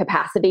have the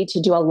capacity to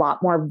do a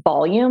lot more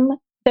volume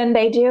than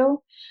they do,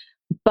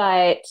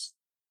 but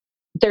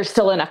there's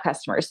still enough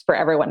customers for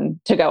everyone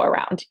to go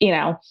around,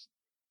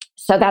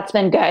 so that's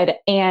been good.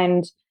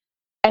 And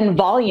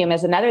volume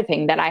is another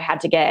thing that I had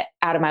to get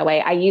out of my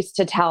way. I used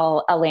to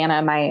tell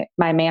Alana,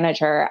 my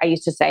manager, I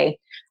used to say,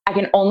 I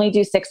can only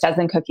do 6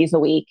 dozen cookies a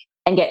week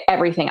and get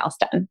everything else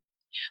done.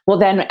 Well,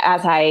 then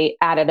as I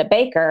added a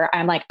baker,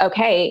 I'm like,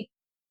 okay,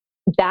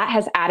 that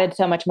has added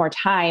so much more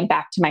time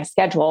back to my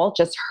schedule,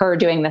 just her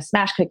doing the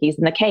smash cookies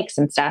and the cakes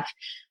and stuff.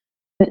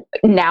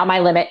 Now my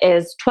limit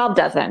is 12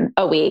 dozen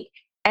a week.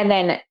 And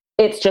then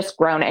it's just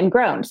grown and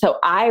grown. So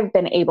I've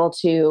been able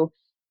to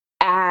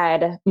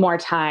add more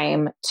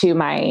time to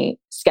my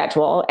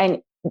schedule.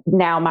 And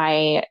now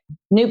my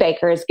new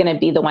baker is going to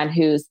be the one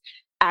who's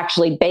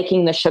actually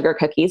baking the sugar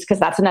cookies, because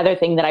that's another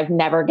thing that I've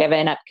never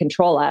given up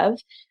control of.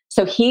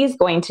 So he's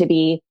going to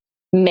be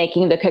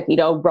making the cookie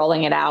dough,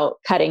 rolling it out,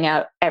 cutting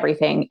out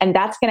everything. And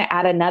that's going to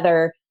add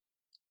another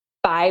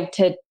 5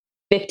 to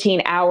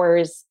 15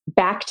 hours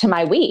back to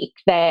my week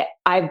that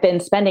I've been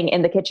spending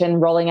in the kitchen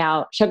rolling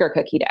out sugar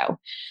cookie dough.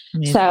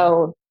 Amazing.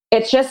 So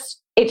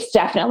it's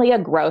definitely a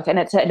growth and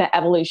it's an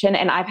evolution.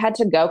 And I've had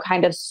to go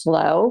kind of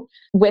slow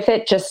with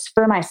it just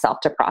for myself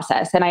to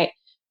process. And I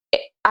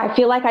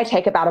feel like I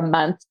take about a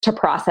month to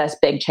process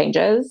big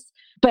changes,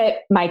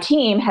 but my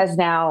team has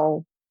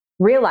now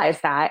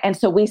realized that. And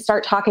so we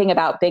start talking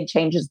about big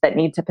changes that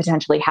need to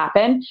potentially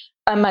happen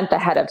a month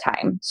ahead of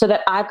time so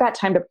that I've got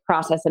time to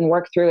process and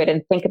work through it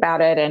and think about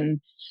it. And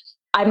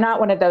I'm not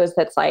one of those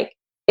that's like,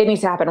 it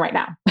needs to happen right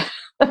now.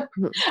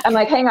 I'm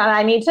like, hang on,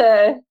 I need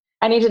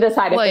to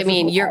decide. Well, I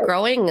mean, you're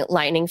growing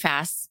lightning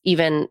fast,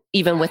 even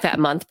with that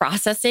month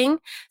processing.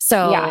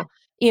 So, yeah.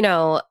 You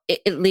know,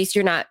 at least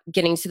you're not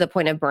getting to the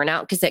point of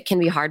burnout, because it can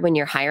be hard when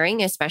you're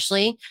hiring,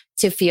 especially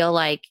to feel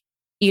like,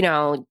 you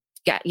know,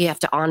 you have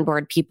to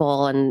onboard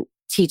people and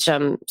teach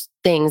them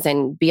things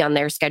and be on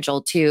their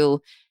schedule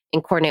too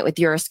and coordinate with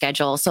your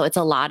schedule. So it's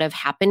a lot of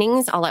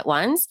happenings all at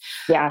once.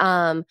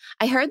 Yeah.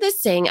 I heard this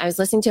saying, I was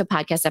listening to a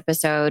podcast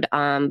episode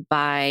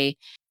by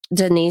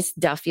Denise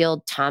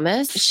Duffield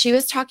Thomas. She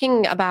was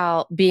talking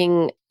about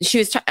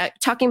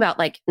talking about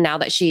like now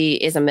that she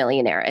is a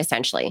millionaire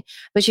essentially,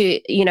 but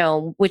she, you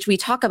know, which we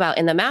talk about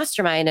in the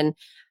mastermind and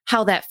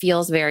how that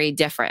feels very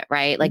different,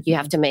 right? Like you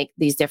have to make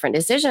these different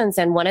decisions.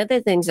 And one of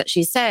the things that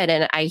she said,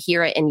 and I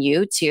hear it in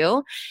you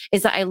too,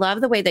 is that I love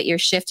the way that you're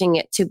shifting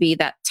it to be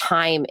that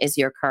time is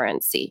your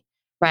currency,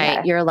 right?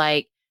 Yeah. You're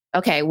like,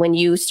 okay, when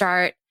you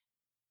start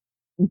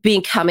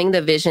becoming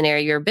the visionary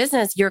of your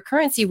business, your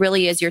currency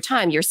really is your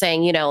time. You're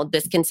saying, you know,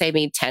 this can save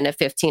me 10 to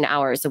 15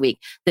 hours a week.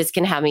 This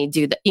can have me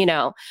do that, you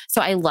know.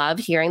 So I love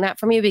hearing that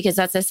from you, because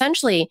that's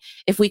essentially,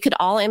 if we could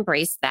all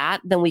embrace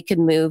that, then we could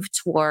move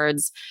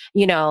towards,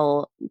 you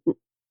know,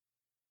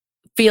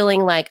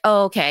 feeling like,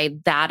 oh, okay,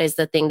 that is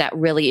the thing that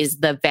really is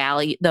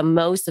the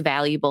most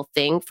valuable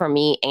thing for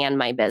me and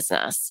my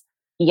business.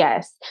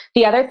 Yes.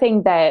 The other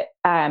thing that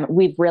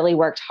we've really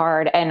worked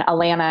hard, and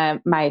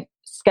Alana, my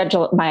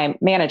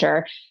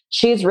manager,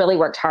 she's really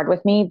worked hard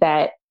with me,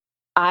 that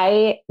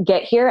I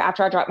get here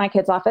after I drop my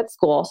kids off at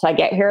school. So I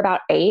get here about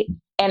 8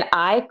 and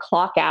I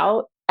clock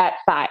out at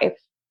 5.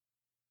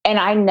 And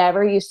I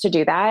never used to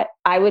do that.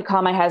 I would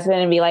call my husband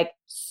and be like,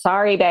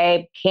 sorry,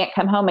 babe, can't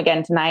come home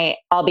again tonight.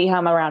 I'll be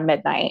home around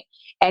midnight,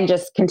 and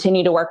just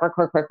continue to work.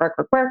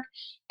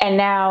 And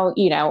now,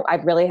 you know,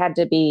 I've really had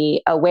to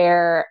be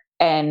aware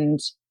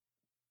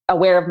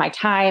of my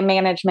time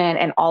management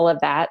and all of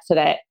that, so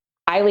that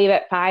I leave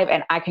at 5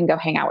 and I can go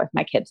hang out with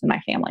my kids and my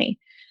family.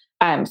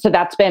 So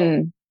that's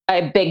been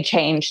a big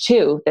change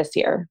too this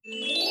year.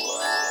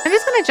 I'm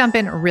just going to jump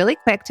in really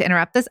quick to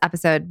interrupt this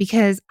episode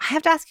because I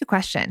have to ask you a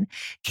question.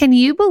 Can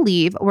you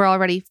believe we're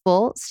already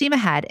full steam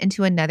ahead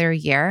into another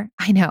year?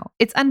 I know,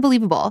 it's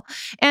unbelievable.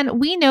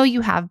 And we know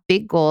you have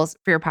big goals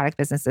for your product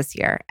business this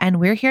year, and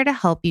we're here to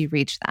help you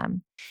reach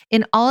them.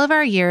 In all of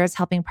our years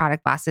helping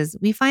product bosses,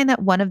 we find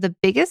that one of the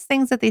biggest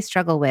things that they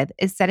struggle with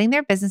is setting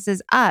their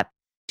businesses up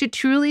to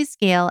truly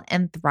scale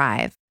and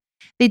thrive.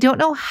 They don't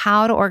know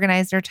how to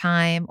organize their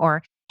time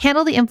or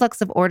handle the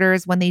influx of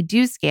orders when they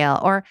do scale,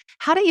 or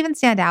how to even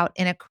stand out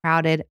in a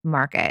crowded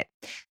market.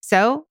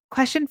 So,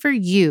 question for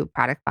you,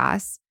 product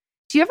boss.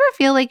 Do you ever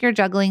feel like you're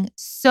juggling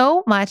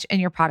so much in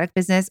your product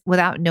business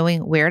without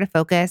knowing where to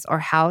focus or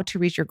how to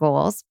reach your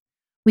goals?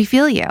 We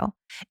feel you.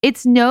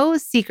 It's no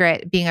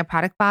secret being a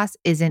product boss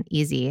isn't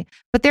easy,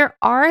 but there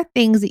are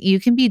things that you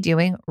can be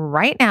doing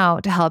right now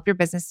to help your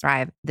business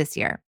thrive this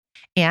year.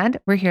 And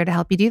we're here to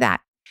help you do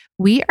that.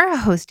 We are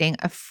hosting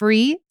a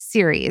free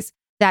series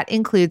that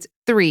includes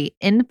 3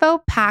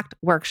 info-packed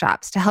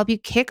workshops to help you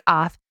kick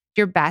off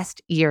your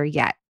best year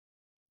yet.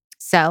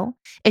 So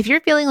if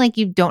you're feeling like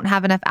you don't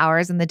have enough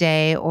hours in the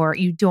day, or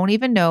you don't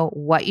even know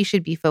what you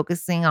should be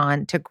focusing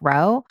on to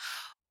grow,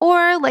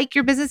 or like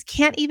your business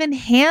can't even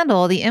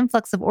handle the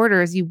influx of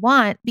orders you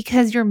want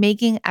because you're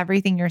making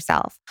everything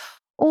yourself,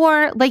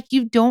 or like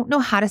you don't know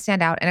how to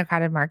stand out in a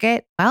crowded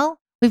market, well,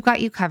 we've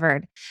got you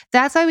covered.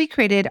 That's why we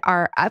created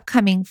our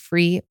upcoming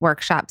free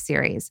workshop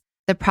series,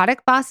 The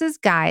Product Boss's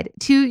Guide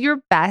to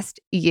Your Best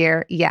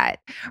Year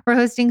Yet. We're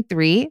hosting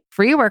 3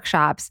 free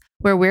workshops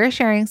where we're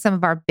sharing some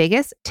of our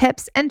biggest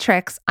tips and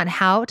tricks on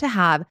how to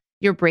have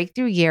your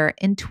breakthrough year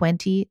in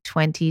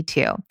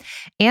 2022.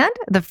 And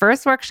the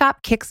first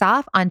workshop kicks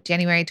off on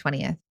January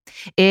 20th.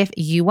 If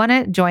you want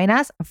to join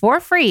us for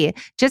free,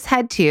 just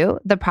head to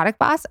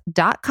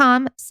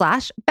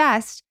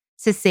theproductboss.com/best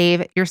to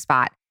save your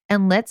spot.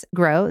 And let's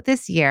grow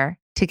this year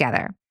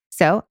together.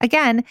 So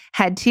again,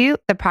 head to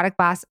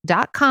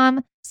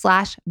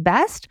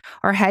theproductboss.com/best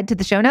or head to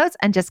the show notes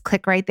and just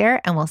click right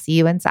there and we'll see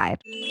you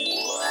inside.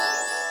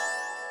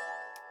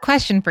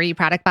 Question for you,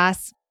 product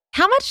boss.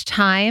 How much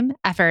time,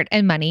 effort,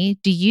 and money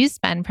do you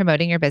spend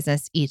promoting your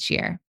business each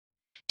year?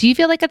 Do you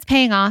feel like it's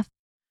paying off?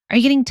 Are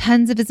you getting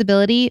tons of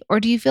visibility, or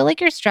do you feel like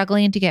you're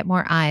struggling to get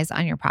more eyes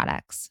on your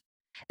products?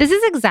 This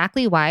is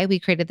exactly why we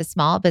created the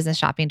Small Business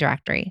Shopping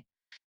Directory.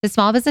 The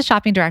Small Business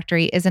Shopping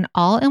Directory is an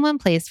all-in-one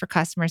place for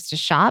customers to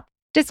shop,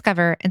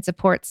 discover, and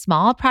support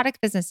small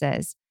product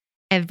businesses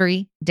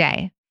every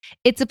day.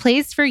 It's a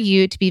place for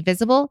you to be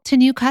visible to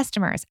new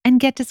customers and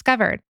get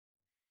discovered.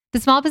 The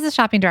Small Business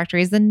Shopping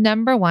Directory is the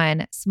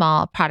 #1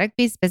 small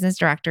product-based business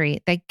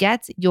directory that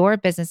gets your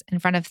business in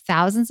front of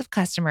thousands of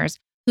customers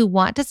who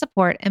want to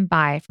support and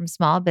buy from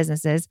small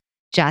businesses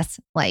just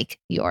like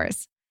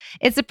yours.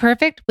 It's a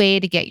perfect way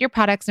to get your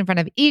products in front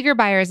of eager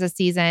buyers this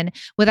season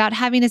without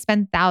having to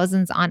spend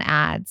thousands on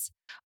ads.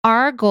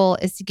 Our goal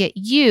is to get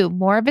you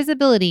more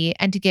visibility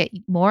and to get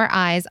more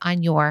eyes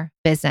on your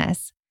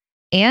business.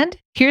 And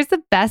here's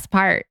the best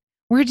part.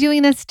 We're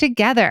doing this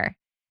together.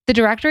 The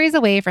directory is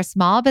a way for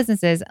small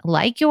businesses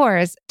like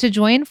yours to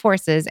join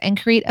forces and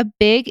create a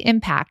big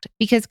impact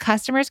because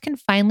customers can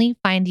finally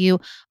find you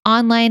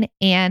online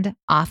and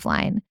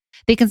offline.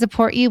 They can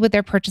support you with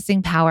their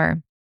purchasing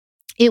power.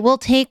 It will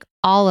take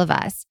all of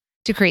us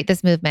to create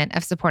this movement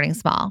of supporting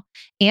small,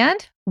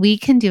 and we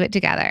can do it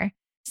together.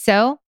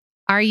 So,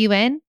 are you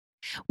in?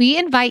 We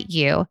invite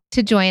you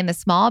to join the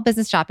Small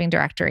Business Shopping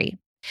Directory.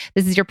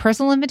 This is your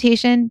personal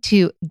invitation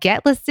to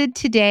get listed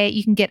today.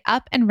 You can get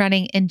up and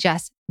running in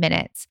just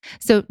minutes.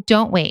 So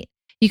don't wait.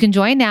 You can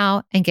join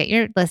now and get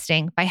your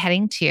listing by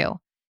heading to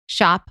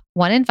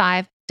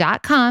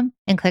shop1in5.com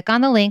and click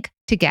on the link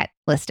to get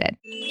listed.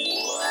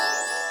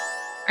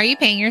 Are you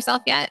paying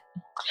yourself yet?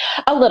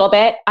 A little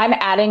bit. I'm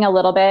adding a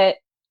little bit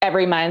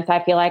every month.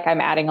 I feel like I'm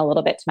adding a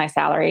little bit to my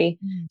salary.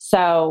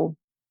 So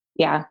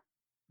yeah.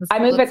 I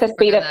move at the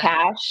speed of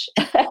cash.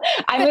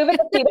 I move at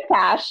the speed of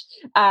cash.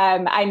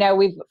 I know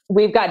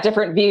we've got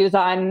different views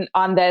on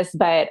this,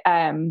 but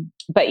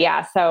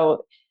yeah.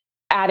 So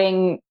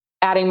adding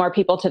more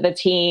people to the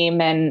team,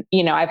 and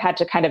I've had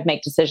to kind of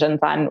make decisions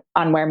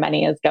on where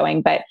money is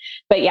going. But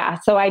yeah.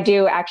 So I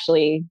do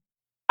actually.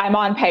 I'm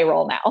on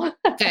payroll now.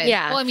 Good.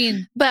 Yeah. Well,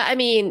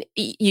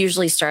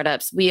 usually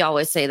startups, we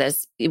always say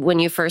this, when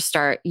you first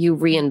start, you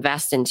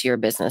reinvest into your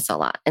business a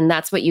lot. And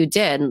that's what you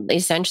did.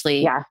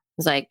 Essentially, it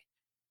was like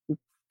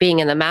being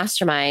in the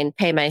mastermind,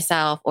 pay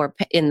myself, or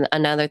in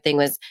another thing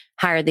was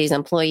hire these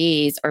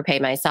employees or pay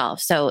myself.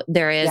 So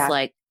there is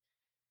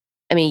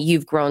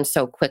you've grown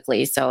so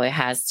quickly. So it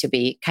has to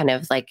be kind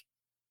of like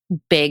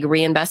big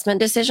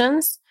reinvestment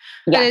decisions.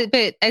 Yeah.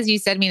 But as you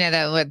said, Mina,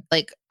 though, with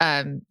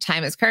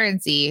time is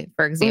currency,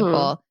 for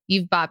example,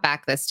 you've bought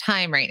back this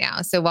time right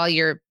now. So while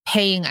you're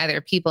paying other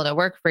people to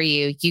work for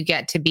you, you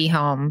get to be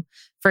home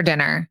for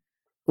dinner.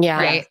 Yeah.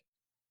 Right.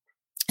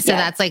 So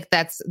that's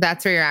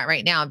where you're at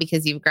right now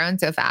because you've grown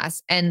so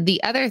fast. And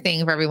the other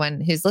thing for everyone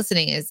who's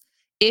listening is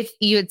if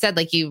you had said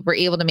like you were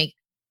able to make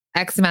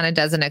X amount of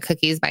dozen of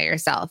cookies by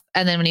yourself,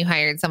 and then when you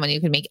hired someone,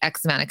 you could make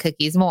X amount of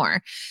cookies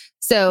more.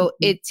 So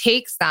it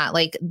takes that,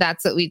 like,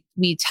 that's what we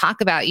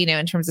talk about,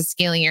 in terms of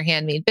scaling your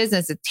handmade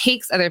business. It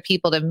takes other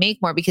people to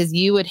make more because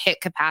you would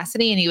hit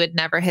capacity and you would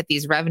never hit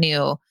these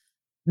revenue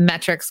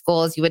metrics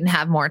goals. You wouldn't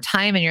have more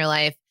time in your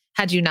life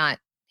had you not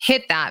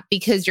hit that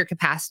because your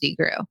capacity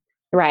grew.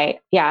 Right.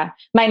 Yeah.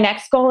 My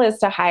next goal is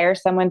to hire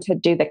someone to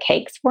do the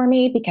cakes for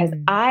me because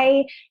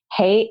I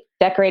hate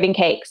decorating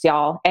cakes,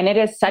 y'all. And it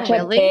is such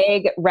a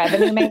big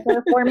revenue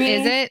maker for me.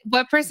 Is it?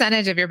 What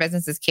percentage of your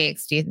business is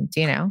cakes? Do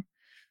you know?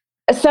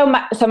 So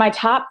my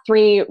top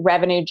 3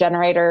 revenue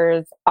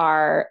generators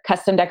are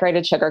custom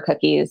decorated sugar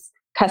cookies,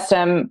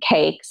 custom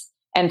cakes,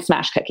 and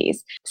smash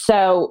cookies.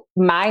 So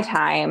my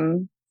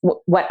time,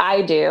 what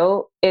I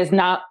do is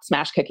not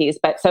smash cookies,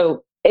 but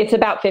so it's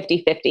about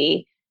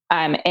 50-50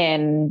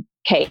 in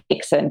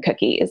cakes and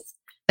cookies.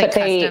 Like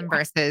custom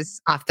versus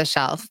off the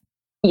shelf.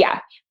 Yeah.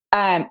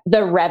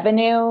 The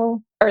revenue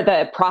or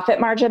the profit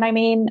margin,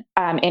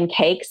 in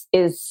cakes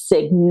is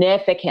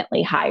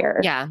significantly higher.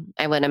 Yeah,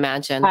 I would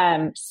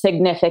imagine.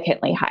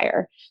 Significantly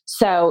higher.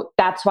 So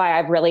that's why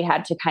I've really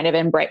had to kind of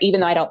embrace,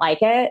 even though I don't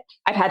like it,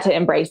 I've had to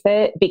embrace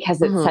it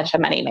because it's such a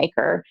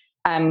moneymaker.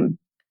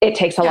 It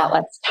takes a lot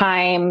less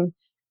time,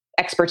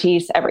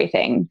 expertise,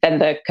 everything than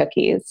the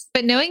cookies.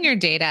 But knowing your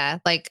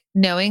data, like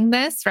knowing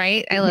this,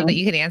 right? I love that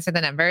you can answer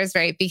the numbers,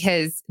 right?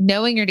 Because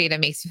knowing your data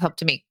makes you help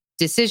to make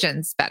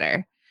decisions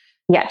better.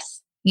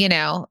 Yes.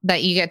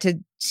 That you get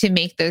to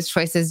make those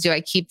choices. Do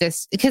I keep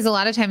this? Because a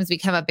lot of times we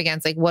come up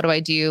against like, what do I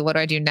do? What do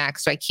I do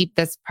next? Do I keep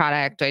this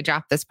product? Do I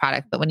drop this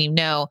product? But when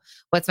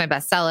what's my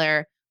best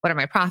seller, what are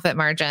my profit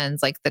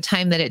margins? Like the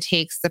time that it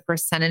takes, the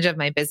percentage of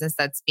my business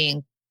that's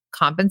being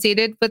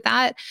compensated with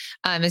that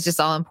is just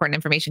all important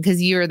information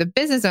because you're the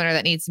business owner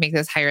that needs to make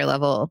those higher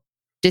level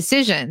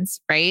decisions,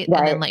 right?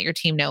 And then let your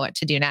team know what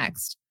to do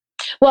next.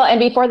 Well, and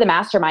before the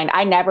mastermind,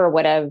 I never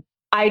would have,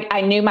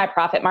 I knew my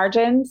profit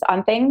margins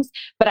on things,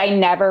 but I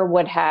never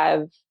would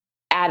have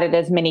added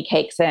as many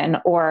cakes in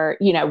or,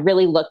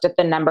 really looked at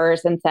the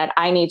numbers and said,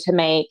 I need to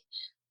make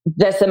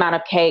this amount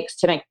of cakes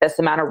to make this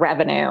amount of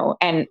revenue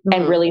and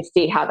really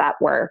see how that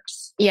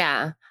works.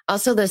 Yeah.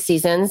 Also the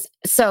seasons.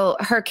 So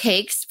her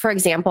cakes, for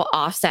example,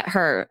 offset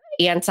her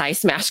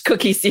anti-smash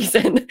cookie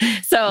season.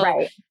 So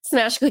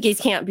smash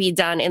cookies can't be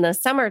done in the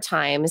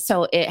summertime.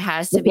 So it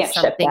has to be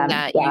something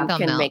that you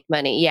can make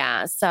money.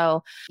 Yeah.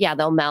 So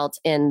they'll melt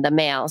in the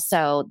mail.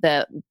 So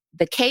the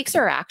cakes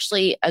are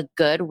actually a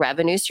good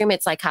revenue stream.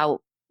 It's like how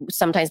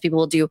sometimes people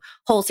will do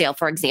wholesale,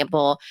 for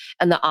example,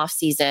 in the off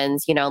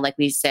seasons, like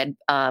we said,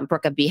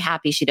 Brooke would be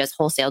happy. She does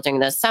wholesale during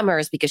the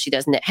summers because she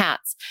does knit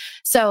hats.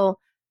 So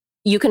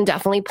you can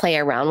definitely play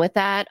around with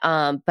that.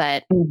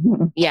 But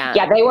yeah.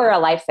 Yeah, they were a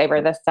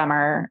lifesaver this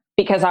summer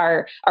because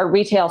our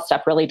retail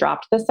stuff really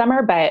dropped this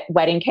summer, but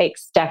wedding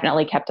cakes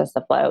definitely kept us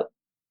afloat.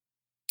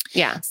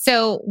 Yeah.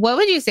 So what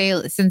would you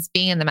say since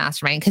being in the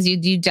mastermind? Because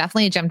you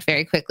definitely jumped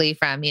very quickly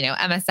from,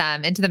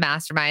 MSM into the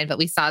mastermind, but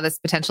we saw this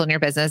potential in your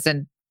business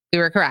and we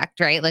were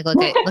correct, right? Like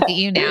look at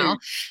you now.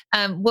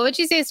 What would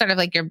you say is sort of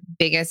like your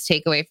biggest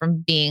takeaway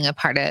from being a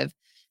part of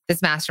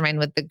this mastermind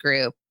with the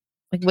group?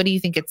 Like, what do you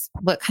think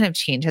what kind of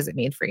change has it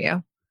made for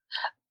you?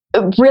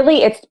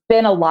 Really, it's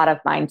been a lot of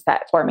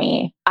mindset for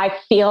me. I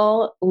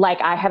feel like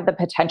I have the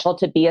potential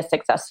to be a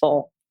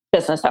successful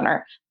business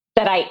owner.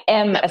 That I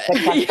am a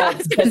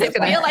successful business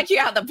owner. I feel like you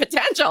have the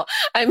potential.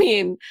 I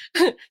mean,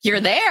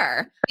 you're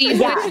there. You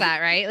switch that,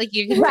 right? Like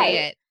you can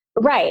say it.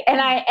 Right. And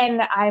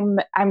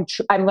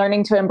I'm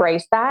learning to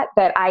embrace that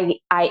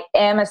I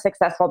am a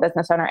successful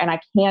business owner and I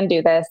can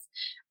do this.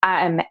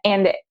 And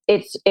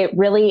it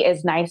really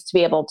is nice to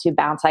be able to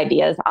bounce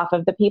ideas off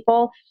of the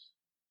people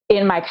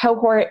in my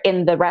cohort,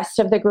 in the rest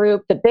of the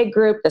group, the big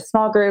group, the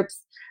small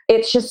groups.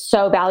 It's just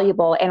so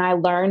valuable. And I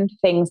learned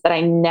things that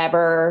I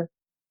never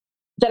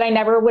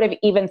would have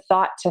even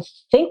thought to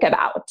think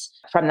about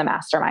from the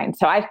mastermind.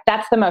 So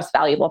that's the most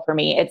valuable for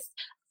me.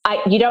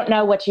 You don't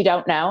know what you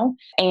don't know.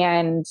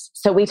 And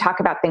so we talk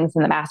about things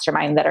in the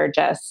mastermind that are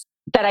just,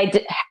 that I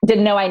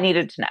didn't know I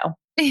needed to know.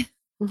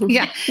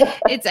 Yeah.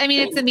 It's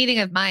a meeting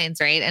of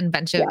minds, right? And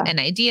bunch of and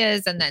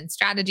ideas and then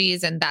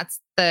strategies. And that's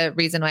the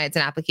reason why it's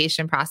an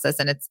application process.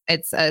 And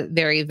it's a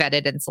very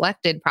vetted and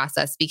selected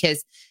process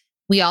because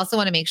we also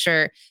want to make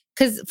sure,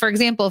 because for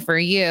example, for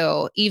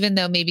you, even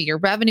though maybe your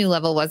revenue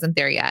level wasn't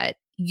there yet,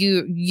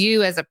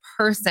 you as a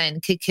person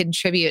could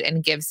contribute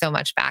and give so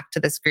much back to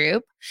this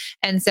group.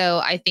 And so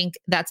I think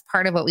that's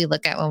part of what we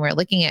look at when we're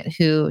looking at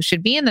who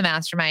should be in the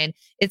mastermind.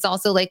 It's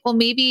also like, well,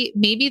 maybe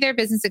their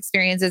business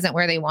experience isn't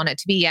where they want it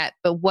to be yet,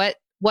 but what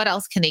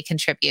else can they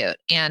contribute?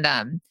 And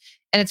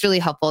it's really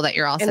helpful that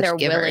you're all such their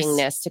givers.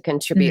 Willingness to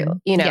contribute.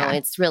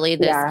 It's really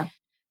this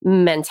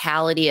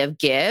mentality of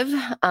give.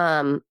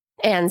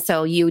 And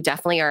so you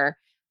definitely are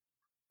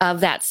of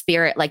that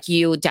spirit. Like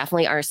you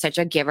definitely are such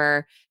a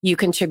giver. You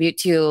contribute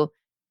to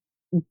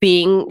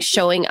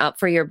showing up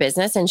for your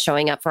business and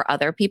showing up for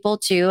other people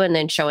too. And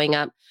then showing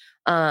up,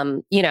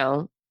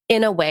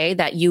 in a way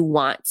that you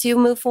want to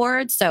move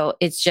forward. So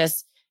it's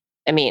just,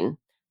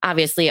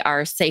 obviously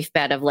our safe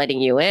bet of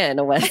letting you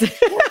in was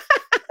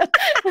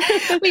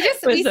we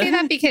say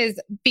that because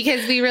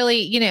we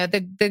really,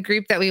 the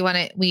group that we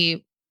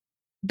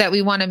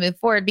want to move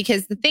forward,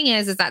 because the thing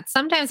is that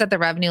sometimes at the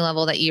revenue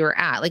level that you were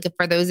at, like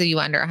for those of you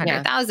under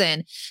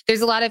 100,000,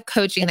 there's a lot of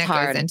coaching that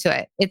goes into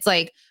it. It's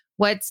like,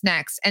 what's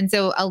next? And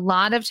so a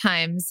lot of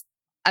times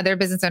other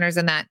business owners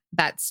in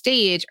that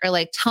stage are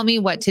like, tell me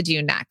what to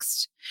do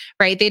next,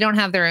 right? They don't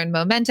have their own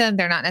momentum.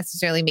 They're not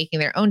necessarily making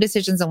their own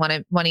decisions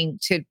and wanting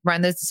to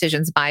run those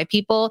decisions by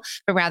people,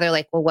 but rather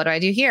like, well, what do I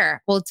do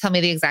here? Well, tell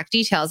me the exact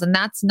details. And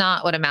that's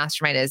not what a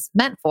mastermind is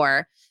meant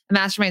for. A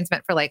mastermind is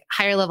meant for like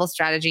higher level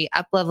strategy,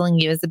 up leveling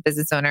you as a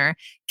business owner,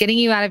 getting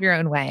you out of your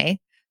own way,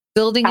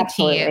 building a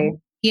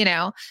team,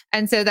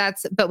 And so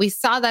but we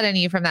saw that in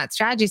you from that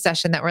strategy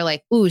session that we're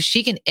like, ooh,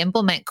 she can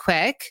implement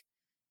quick.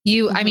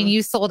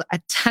 You sold a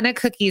ton of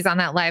cookies on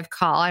that live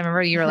call. I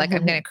remember you were like,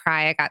 I'm going to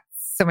cry. I got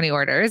so many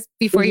orders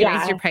before you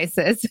raised your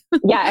prices.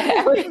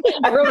 Yeah.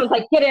 Everyone was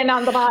like, get in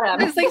on the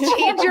bottom. It's like,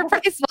 change your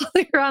price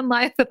while you're on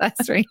live with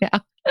us right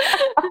now.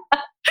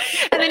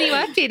 And then you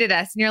updated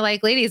us and you're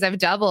like, ladies, I've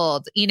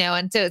doubled,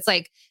 and so it's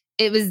like,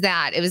 it was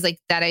like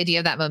that idea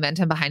of that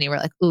momentum behind you. We're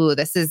like, ooh,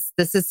 this is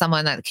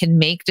someone that can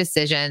make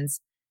decisions.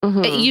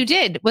 Mm-hmm. You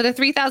did with a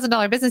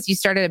 $3,000 business, you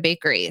started a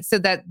bakery. So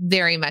that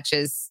very much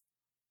shows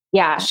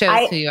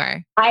who you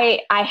are.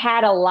 I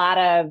had a lot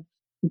of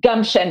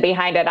gumption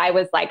behind it. I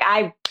was like,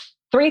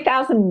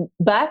 $3,000,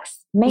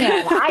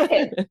 man, I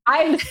could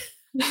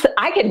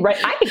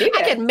do this.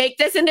 I could make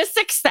this into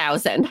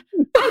 6,000.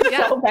 I'm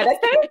so good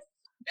at this.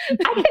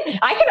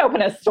 I can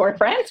open a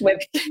storefront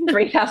with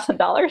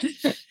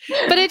 $3,000.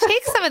 But it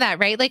takes some of that,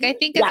 right? Like I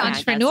think as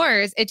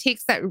entrepreneurs, it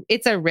takes that.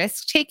 It's a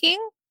risk taking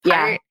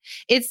part. Yeah.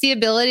 It's the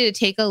ability to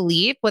take a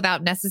leap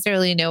without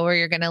necessarily know where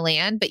you're going to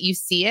land, but you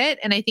see it.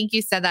 And I think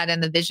you said that in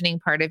the visioning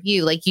part of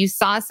you, like you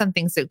saw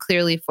something so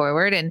clearly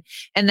forward, and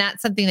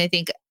that's something I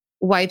think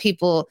why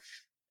people,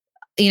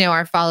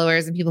 our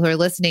followers and people who are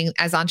listening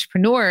as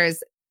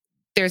entrepreneurs,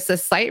 there's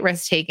this slight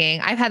risk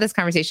taking. I've had this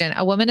conversation.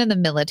 A woman in the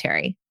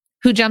military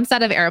who jumps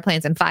out of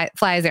airplanes and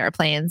flies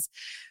airplanes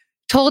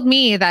told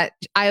me that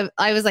I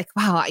was like,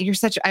 wow, you're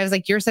such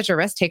a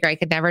risk taker. I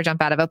could never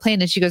jump out of a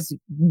plane. And she goes,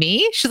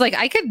 me? She's like,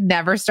 I could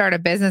never start a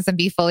business and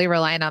be fully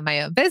reliant on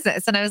my own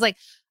business. And I was like,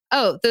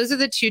 oh, those are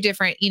the two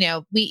different,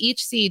 we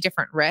each see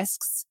different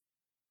risks,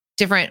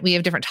 we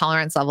have different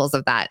tolerance levels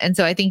of that. And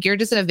so I think you're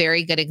just a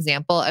very good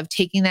example of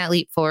taking that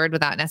leap forward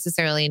without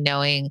necessarily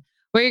knowing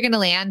where you're going to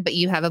land, but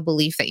you have a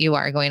belief that you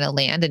are going to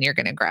land and you're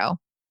going to grow.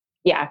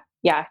 Yeah.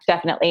 Yeah,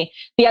 definitely.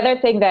 The other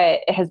thing that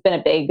has been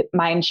a big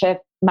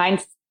mindset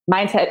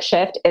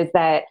shift is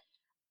that,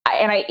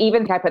 and I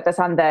even think I put this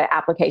on the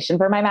application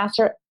for my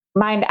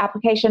mastermind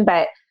application,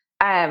 but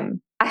I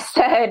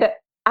said,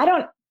 I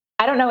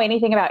don't know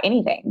anything about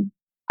anything.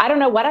 I don't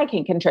know what I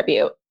can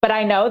contribute, but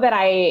I know that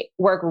I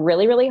work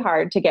really, really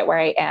hard to get where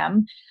I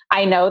am.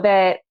 I know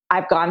that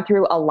I've gone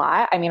through a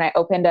lot. I mean, I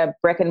opened a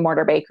brick and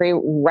mortar bakery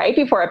right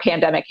before a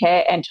pandemic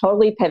hit and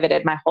totally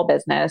pivoted my whole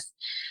business.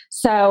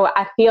 So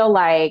I feel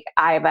like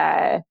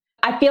I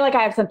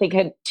have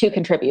something to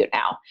contribute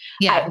now.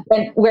 Yeah.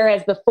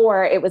 Whereas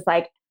before it was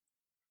like,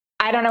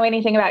 I don't know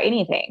anything about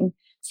anything.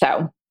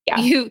 So yeah.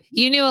 You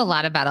knew a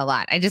lot about a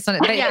lot. I just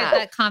wanted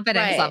that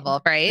confidence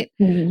level, right?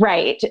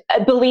 Right.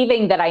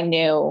 Believing that I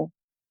knew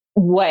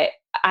what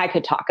I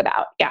could talk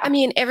about. Yeah. I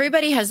mean,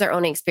 everybody has their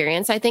own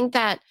experience. I think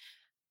that,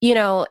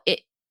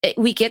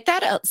 we get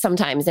that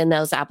sometimes in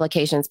those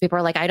applications. People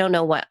are like, I don't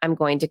know what I'm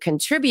going to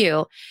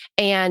contribute.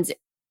 And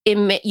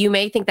you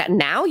may think that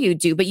now you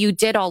do, but you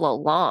did all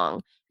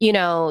along. You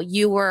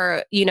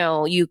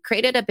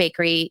created a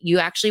bakery. You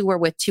actually were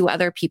with two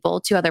other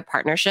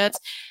partnerships.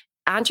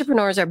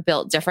 Entrepreneurs are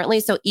built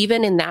differently. So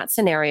even in that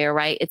scenario,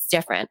 right, it's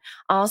different.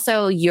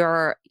 Also, you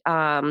have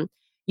an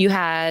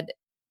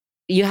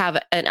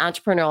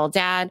entrepreneurial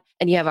dad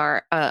and you have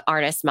our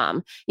artist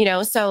mom,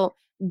 so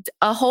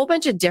a whole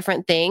bunch of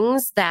different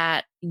things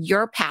that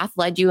your path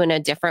led you in a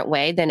different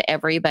way than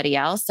everybody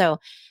else. So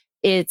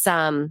it's,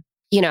 not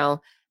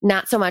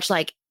so much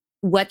like,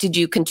 what did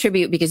you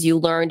contribute because you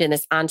learned in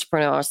this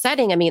entrepreneurial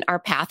setting? I mean, our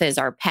path is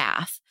our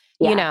path,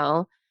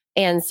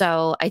 And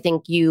so I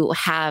think you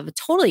have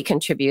totally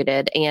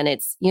contributed, and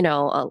it's,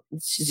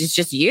 it's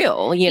just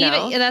you,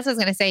 Even, that's what I was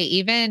going to say.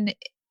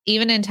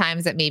 Even in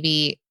times that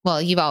maybe,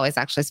 well, you've always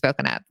actually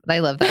spoken up. I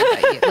love that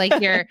about you. Like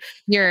you're.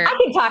 I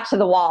can talk to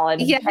the wall and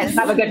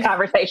have a good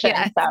conversation.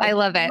 Yes, so. I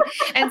love it.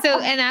 And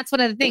that's one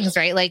of the things,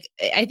 right? Like,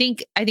 I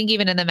think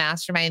even in the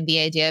mastermind, the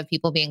idea of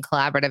people being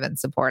collaborative and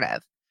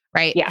supportive,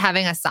 right? Yeah.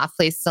 Having a soft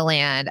place to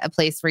land, a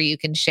place where you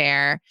can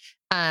share,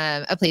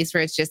 a place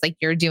where it's just like,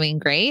 you're doing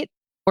great,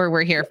 or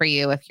we're here for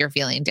you if you're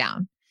feeling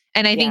down.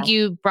 And I think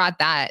you brought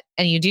that,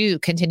 and you do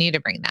continue to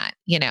bring that,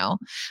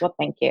 Well,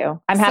 thank you.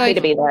 I'm happy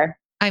to be there.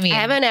 I mean, I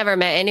haven't ever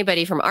met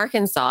anybody from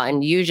Arkansas,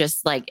 and you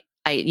just like,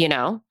 there you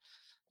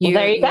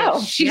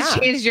go. She's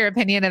changed your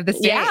opinion of the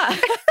state. Yeah.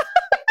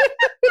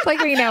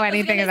 Like we know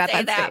anything about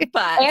that state.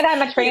 And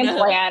I'm a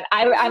transplant.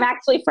 I'm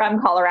actually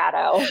from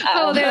Colorado.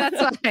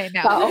 That's what I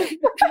know. So.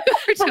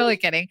 We're totally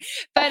kidding.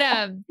 But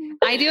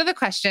I do have a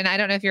question. I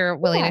don't know if you're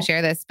willing to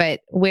share this,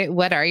 but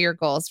what are your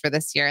goals for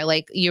this year?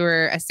 Like, you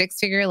were a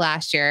 6-figure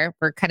last year.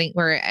 We're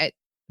at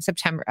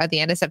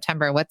the end of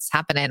September. What's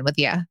happening with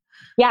you?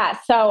 Yeah.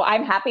 So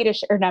I'm happy to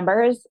share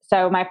numbers.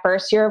 So my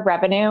first year of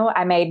revenue,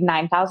 I made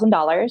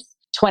 $9,000.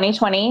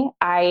 2020,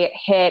 I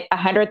hit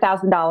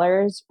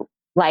 $100,000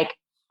 like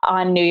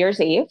on New Year's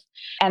Eve.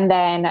 And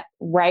then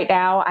right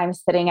now I'm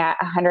sitting at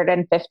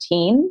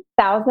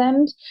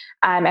 115,000.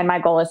 And my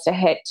goal is to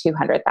hit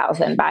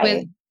 200,000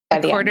 by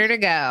the quarter to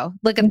go.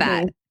 Look at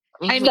that.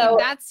 I mean,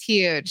 that's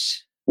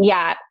huge.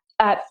 Yeah.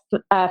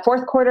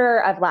 Fourth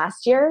quarter of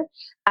last year,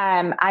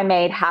 I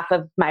made half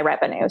of my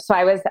revenue. So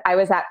I was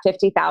at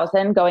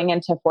 50,000 going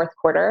into fourth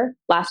quarter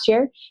last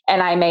year,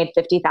 and I made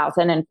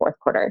 50,000 in fourth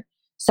quarter.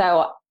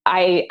 So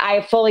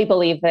I fully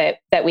believe that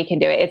we can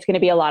do it. It's going to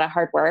be a lot of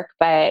hard work,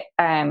 but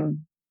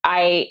I'm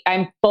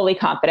fully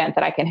confident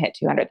that I can hit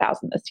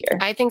 200,000 this year.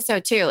 I think so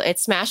too.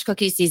 It's Smash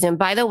Cookie season.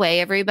 By the way,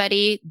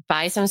 everybody,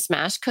 buy some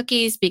Smash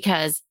Cookies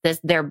because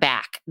they're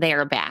back. They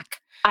are back.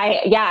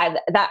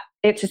 That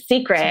it's a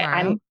secret.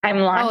 Tomorrow. I'm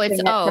launching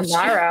it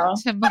tomorrow.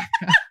 Tomorrow.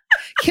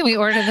 Can we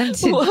order them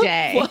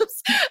today?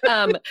 Whoops.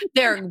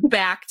 They're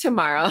back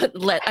tomorrow.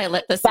 I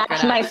let the secret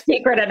That's my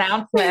secret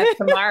announcement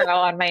tomorrow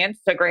on my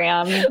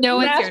Instagram. No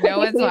one's here. No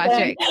one's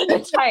watching.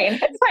 It's fine.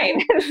 It's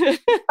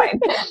fine.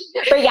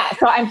 But yeah,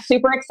 so I'm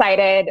super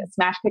excited.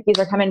 Smash Cookies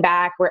are coming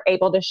back. We're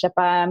able to ship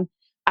them.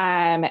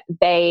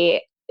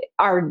 They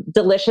are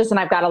delicious, and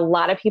I've got a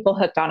lot of people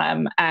hooked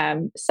on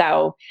them.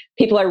 So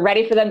people are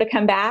ready for them to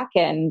come back,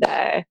 and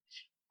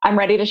I'm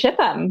ready to ship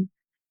them.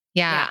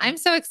 Yeah, I'm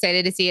so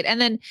excited to see it.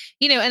 And then,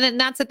 and then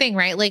that's the thing,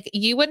 right? Like,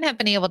 you wouldn't have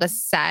been able to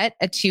set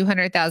a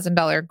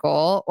 $200,000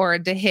 goal or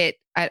to hit,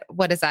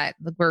 what is that?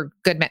 We're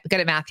good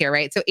at math here,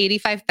 right? So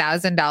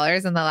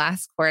 $85,000 in the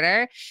last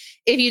quarter,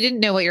 if you didn't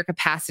know what your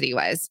capacity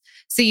was.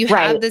 So you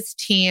have this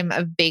team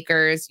of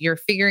bakers, you're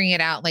figuring it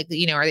out. Like,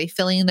 are they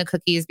filling the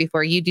cookies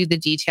before you do the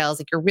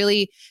details? Like, you're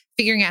really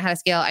figuring out how to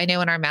scale. I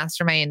know in our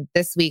mastermind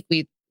this week,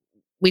 we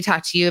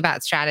talked to you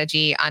about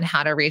strategy on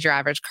how to raise your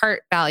average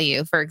cart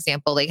value, for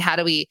example. Like, how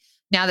do we,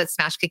 now that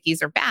Smash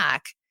Cookies are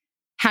back,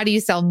 how do you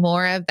sell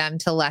more of them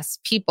to less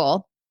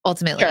people,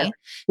 ultimately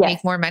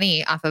make more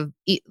money off of,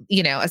 a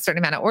certain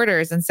amount of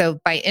orders? And so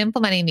by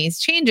implementing these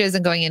changes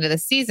and going into the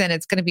season,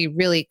 it's going to be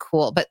really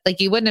cool. But like,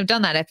 you wouldn't have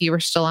done that if you were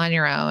still on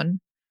your own.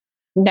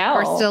 No.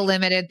 Or still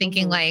limited,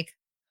 thinking like,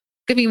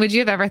 I mean, would you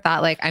have ever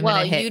thought like, I'm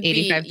going to hit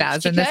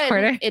 85,000 this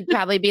quarter? It'd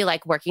probably be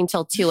like working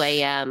till 2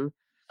 a.m.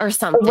 or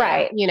something,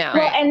 Right. you know?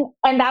 Well,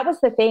 and that was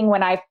the thing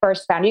when I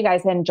first found you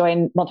guys and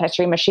joined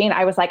Multi-Stream Machine.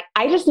 I was like,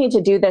 I just need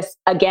to do this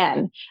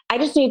again. I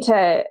just need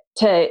to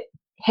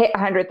hit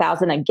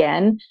 100,000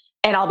 again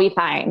and I'll be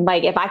fine.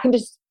 Like if I can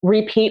just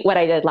repeat what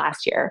I did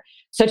last year.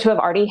 So to have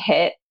already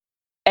hit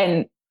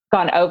and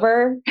gone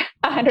over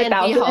 100,000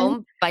 and be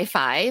home by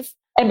 5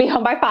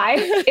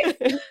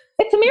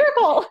 it's a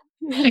miracle.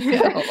 I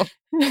know.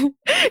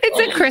 It's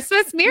a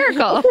Christmas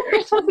miracle.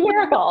 Christmas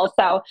miracle.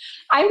 So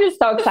I'm just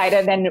so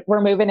excited. And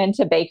we're moving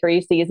into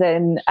bakery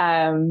season,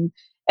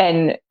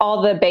 and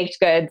all the baked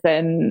goods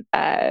and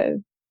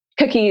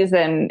cookies,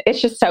 and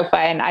it's just so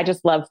fun. I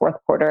just love fourth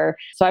quarter.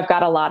 So I've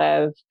got a lot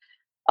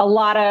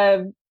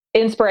of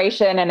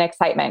inspiration and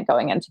excitement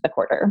going into the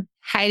quarter.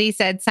 Heidi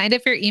said, signed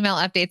up for your email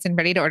updates and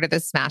ready to order the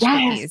smash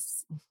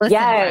cookies. Listen,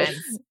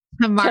 friends,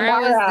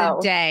 tomorrow is the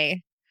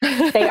day.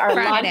 They are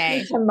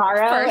launching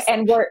tomorrow,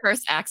 and we're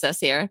first access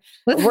here.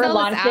 We're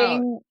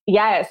launching.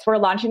 Yes, we're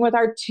launching with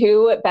our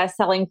 2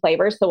 best-selling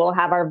flavors. So we'll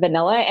have our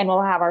vanilla and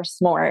we'll have our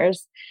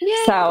s'mores. Yay.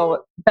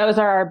 So those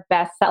are our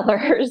best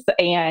sellers,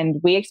 and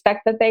we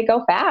expect that they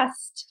go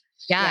fast.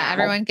 Yeah,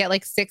 everyone get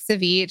like 6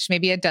 of each,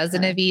 maybe a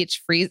dozen of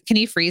each. Can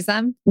you freeze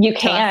them? You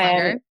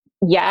can.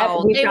 Yeah,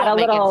 we've got a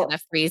little in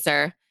the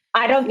freezer.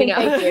 I don't think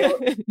they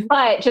do,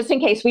 but just in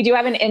case, we do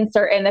have an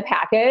insert in the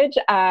package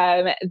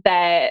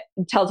that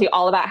tells you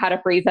all about how to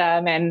freeze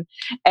them and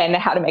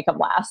how to make them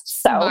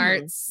last.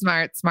 So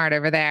smart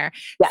over there.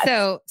 Yes.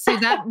 So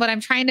that what I'm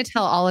trying to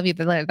tell all of you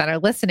that are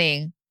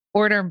listening,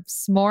 order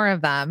more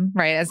of them,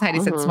 right? As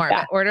Heidi said, smart,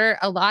 but order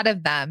a lot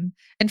of them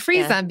and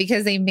freeze them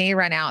because they may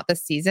run out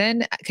this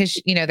season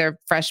because they're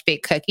fresh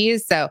baked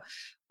cookies. So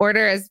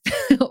order,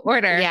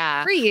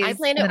 freeze. I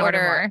plan to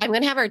order. I'm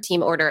going to have our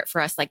team order it for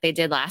us like they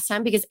did last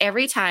time, because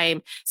every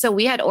time, so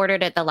we had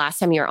ordered it the last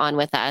time you were on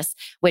with us,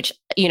 which,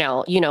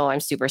 I'm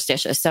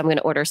superstitious. So I'm going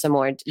to order some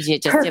more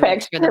just to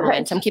make sure the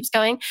momentum keeps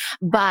going.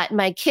 But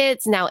my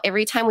kids now,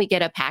 every time we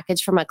get a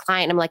package from a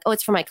client, I'm like, oh,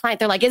 it's for my client.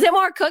 They're like, is it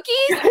more cookies?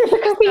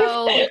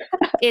 So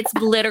it's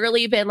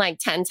literally been like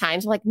 10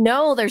 times. I'm like,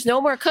 no, there's no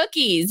more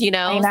cookies,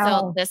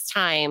 So this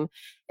time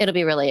it'll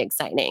be really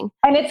exciting.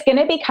 And it's going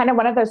to be kind of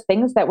one of those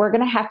things that we're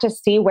going to have to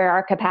see where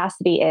our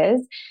capacity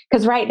is.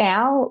 Because right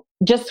now,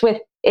 just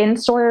with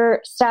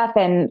in-store stuff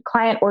and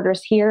client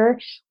orders here,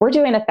 we're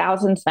doing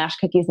 1,000 smash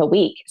cookies a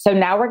week. So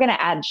now we're going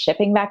to add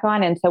shipping back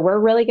on. And so we're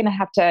really going to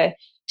have to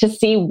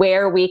see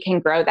where we can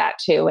grow that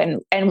to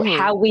and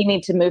how we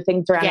need to move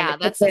things around. Yeah,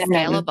 that's the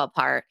scalable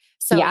part.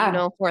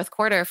 So, fourth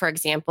quarter, for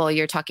example,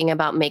 you're talking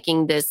about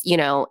making this,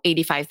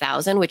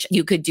 85,000, which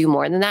you could do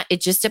more than that.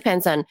 It just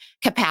depends on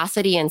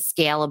capacity and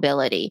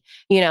scalability,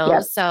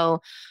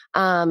 So,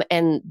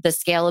 and the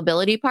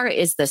scalability part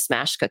is the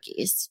smash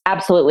cookies.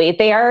 Absolutely.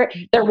 They're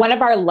one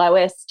of our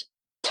lowest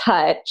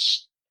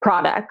touch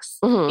products.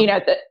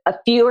 A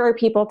fewer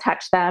people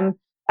touch them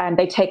and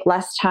they take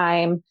less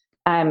time,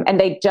 and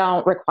they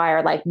don't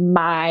require like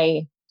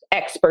my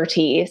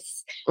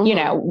expertise.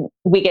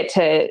 We get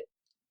to,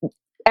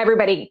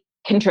 everybody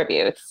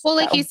contributes. Well,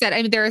 like you said,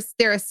 I mean, they're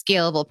a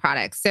scalable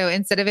product. So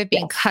instead of it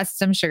being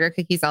custom sugar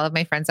cookies, all of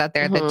my friends out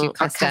there that do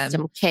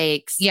custom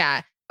cakes.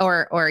 Yeah.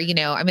 Or, I'm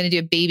going to do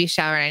a baby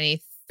shower and I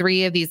need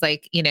 3 of these,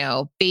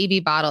 baby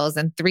bottles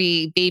and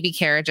 3 baby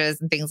carriages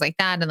and things like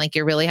that. And like,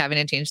 you're really having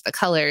to change the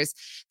colors.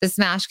 The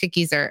smash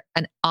cookies are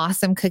an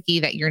awesome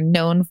cookie that you're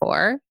known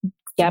for,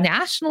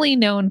 nationally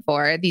known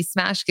for, these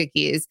smash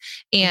cookies.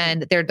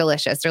 And they're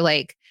delicious. They're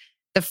like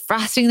the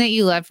frosting that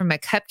you love from a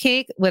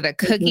cupcake with a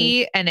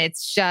cookie. And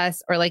it's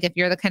just, or like if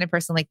you're the kind of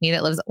person like me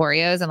that loves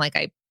Oreos and like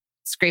I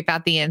scrape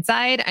out the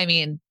inside, I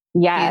mean,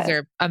 these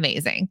are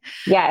amazing.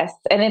 Yes.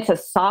 And it's a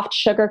soft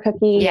sugar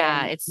cookie.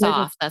 Yeah, it's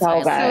soft. That's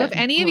so so if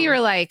any of you are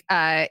like,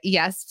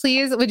 yes,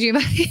 please, would you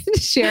mind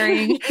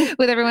sharing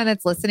with everyone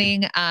that's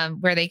listening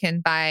where they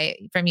can buy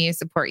from you,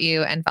 support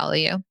you, and follow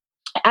you?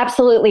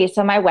 Absolutely.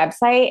 So my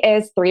website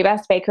is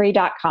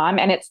 3bestbakery.com,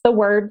 and it's the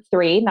word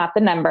 3, not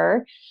the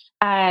number.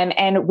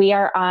 And we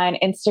are on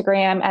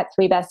Instagram at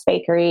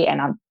 3bestbakery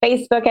and on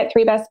Facebook at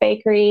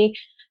 3bestbakery.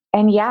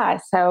 And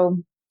so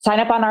sign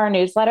up on our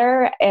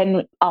newsletter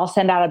and I'll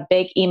send out a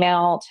big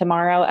email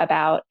tomorrow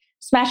about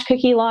Smash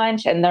Cookie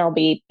launch, and there'll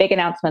be big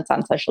announcements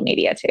on social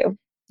media too.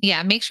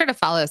 Yeah, make sure to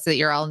follow so that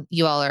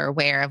you all are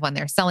aware of when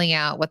they're selling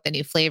out, what the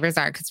new flavors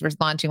are, because we're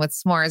launching with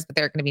s'mores, but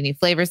there are going to be new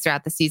flavors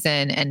throughout the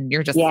season, and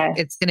you're just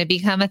it's going to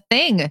become a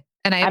thing.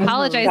 And I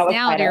apologize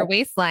now to your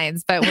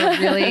waistlines, but we're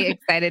really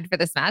excited for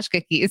the smash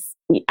cookies.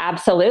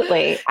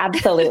 Absolutely.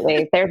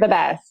 They're the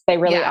best. They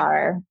really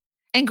are.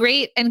 And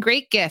great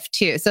gift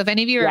too. So if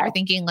any of you are ever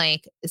thinking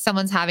like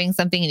someone's having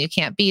something and you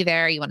can't be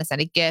there, you want to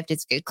send a gift,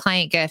 it's a good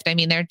client gift. I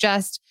mean, they're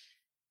just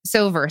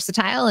so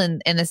versatile in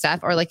the stuff,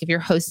 or like if you're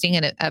hosting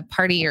a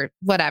party or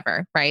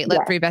whatever, right?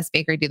 Let 3 Best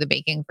Bakery do the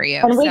baking for you.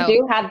 And we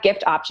do have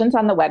gift options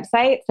on the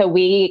website. So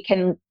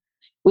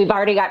we've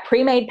already got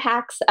pre-made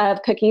packs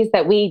of cookies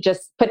that we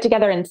just put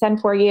together and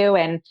send for you.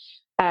 And,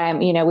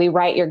 we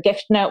write your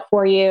gift note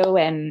for you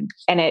and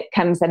it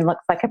comes and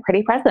looks like a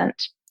pretty present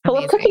full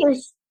of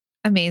cookies.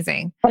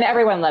 Amazing. And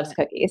everyone loves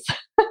cookies.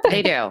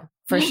 They do.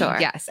 For sure.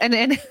 Yes. And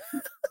then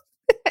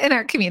in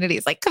our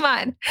communities, like, come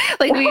on.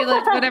 Like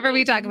whenever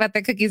we talk about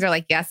the cookies, are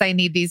like, yes, I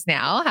need these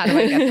now. How do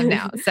I get them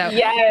now? So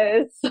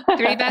yes.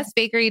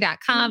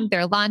 3bestbakery.com.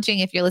 They're launching.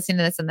 If you're listening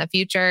to this in the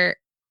future,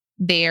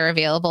 they are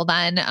available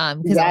then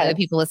because a lot of the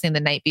people listening the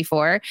night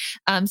before.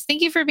 So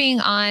thank you for being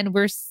on.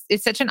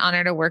 It's such an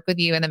honor to work with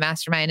you in the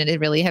mastermind, and to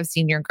really have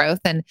seen your growth.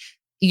 And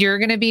you're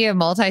going to be a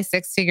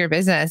multi-6-figure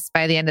business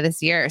by the end of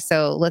this year.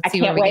 So let's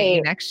see where we get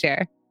you next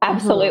year.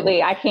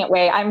 Absolutely. I can't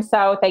wait. I'm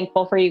so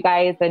thankful for you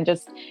guys, and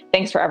just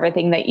thanks for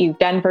everything that you've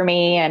done for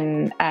me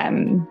and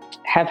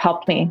have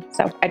helped me.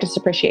 So I just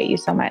appreciate you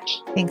so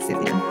much. Thanks,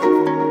 Suzanne.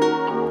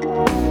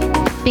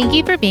 Thank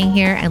you for being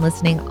here and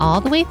listening all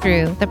the way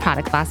through the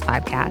Product Boss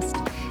podcast.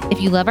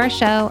 If you love our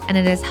show and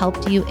it has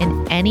helped you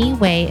in any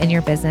way in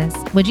your business,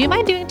 would you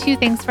mind doing 2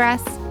 things for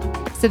us?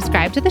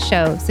 Subscribe to the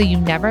show so you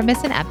never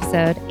miss an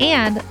episode,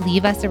 and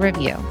leave us a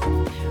review.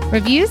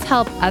 Reviews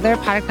help other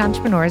product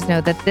entrepreneurs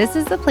know that this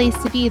is the place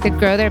to be to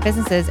grow their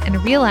businesses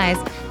and realize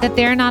that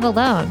they're not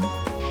alone.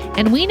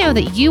 And we know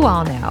that you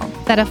all know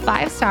that a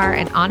 5-star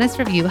and honest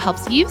review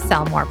helps you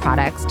sell more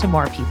products to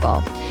more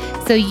people.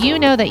 So you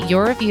know that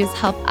your reviews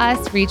help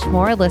us reach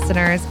more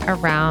listeners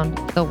around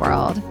the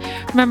world.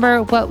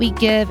 Remember, what we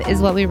give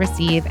is what we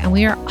receive, and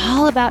we are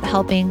all about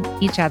helping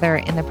each other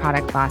in the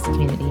Product Boss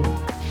community.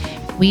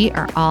 We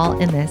are all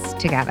in this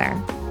together.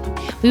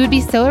 We would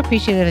be so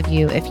appreciative of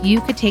you if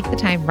you could take the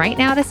time right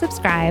now to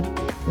subscribe,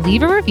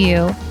 leave a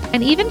review,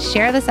 and even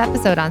share this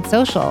episode on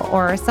social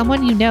or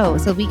someone you know,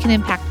 so we can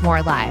impact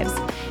more lives.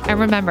 And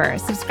remember,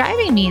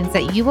 subscribing means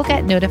that you will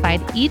get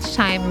notified each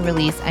time we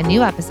release a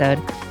new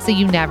episode, so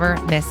you never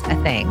miss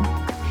a thing.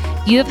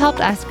 You have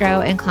helped us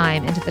grow and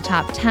climb into the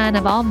top 10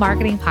 of all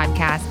marketing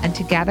podcasts, and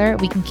together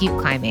we can keep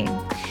climbing.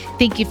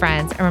 Thank you,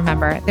 friends. And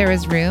remember, there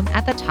is room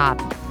at the top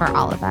for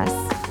all of us.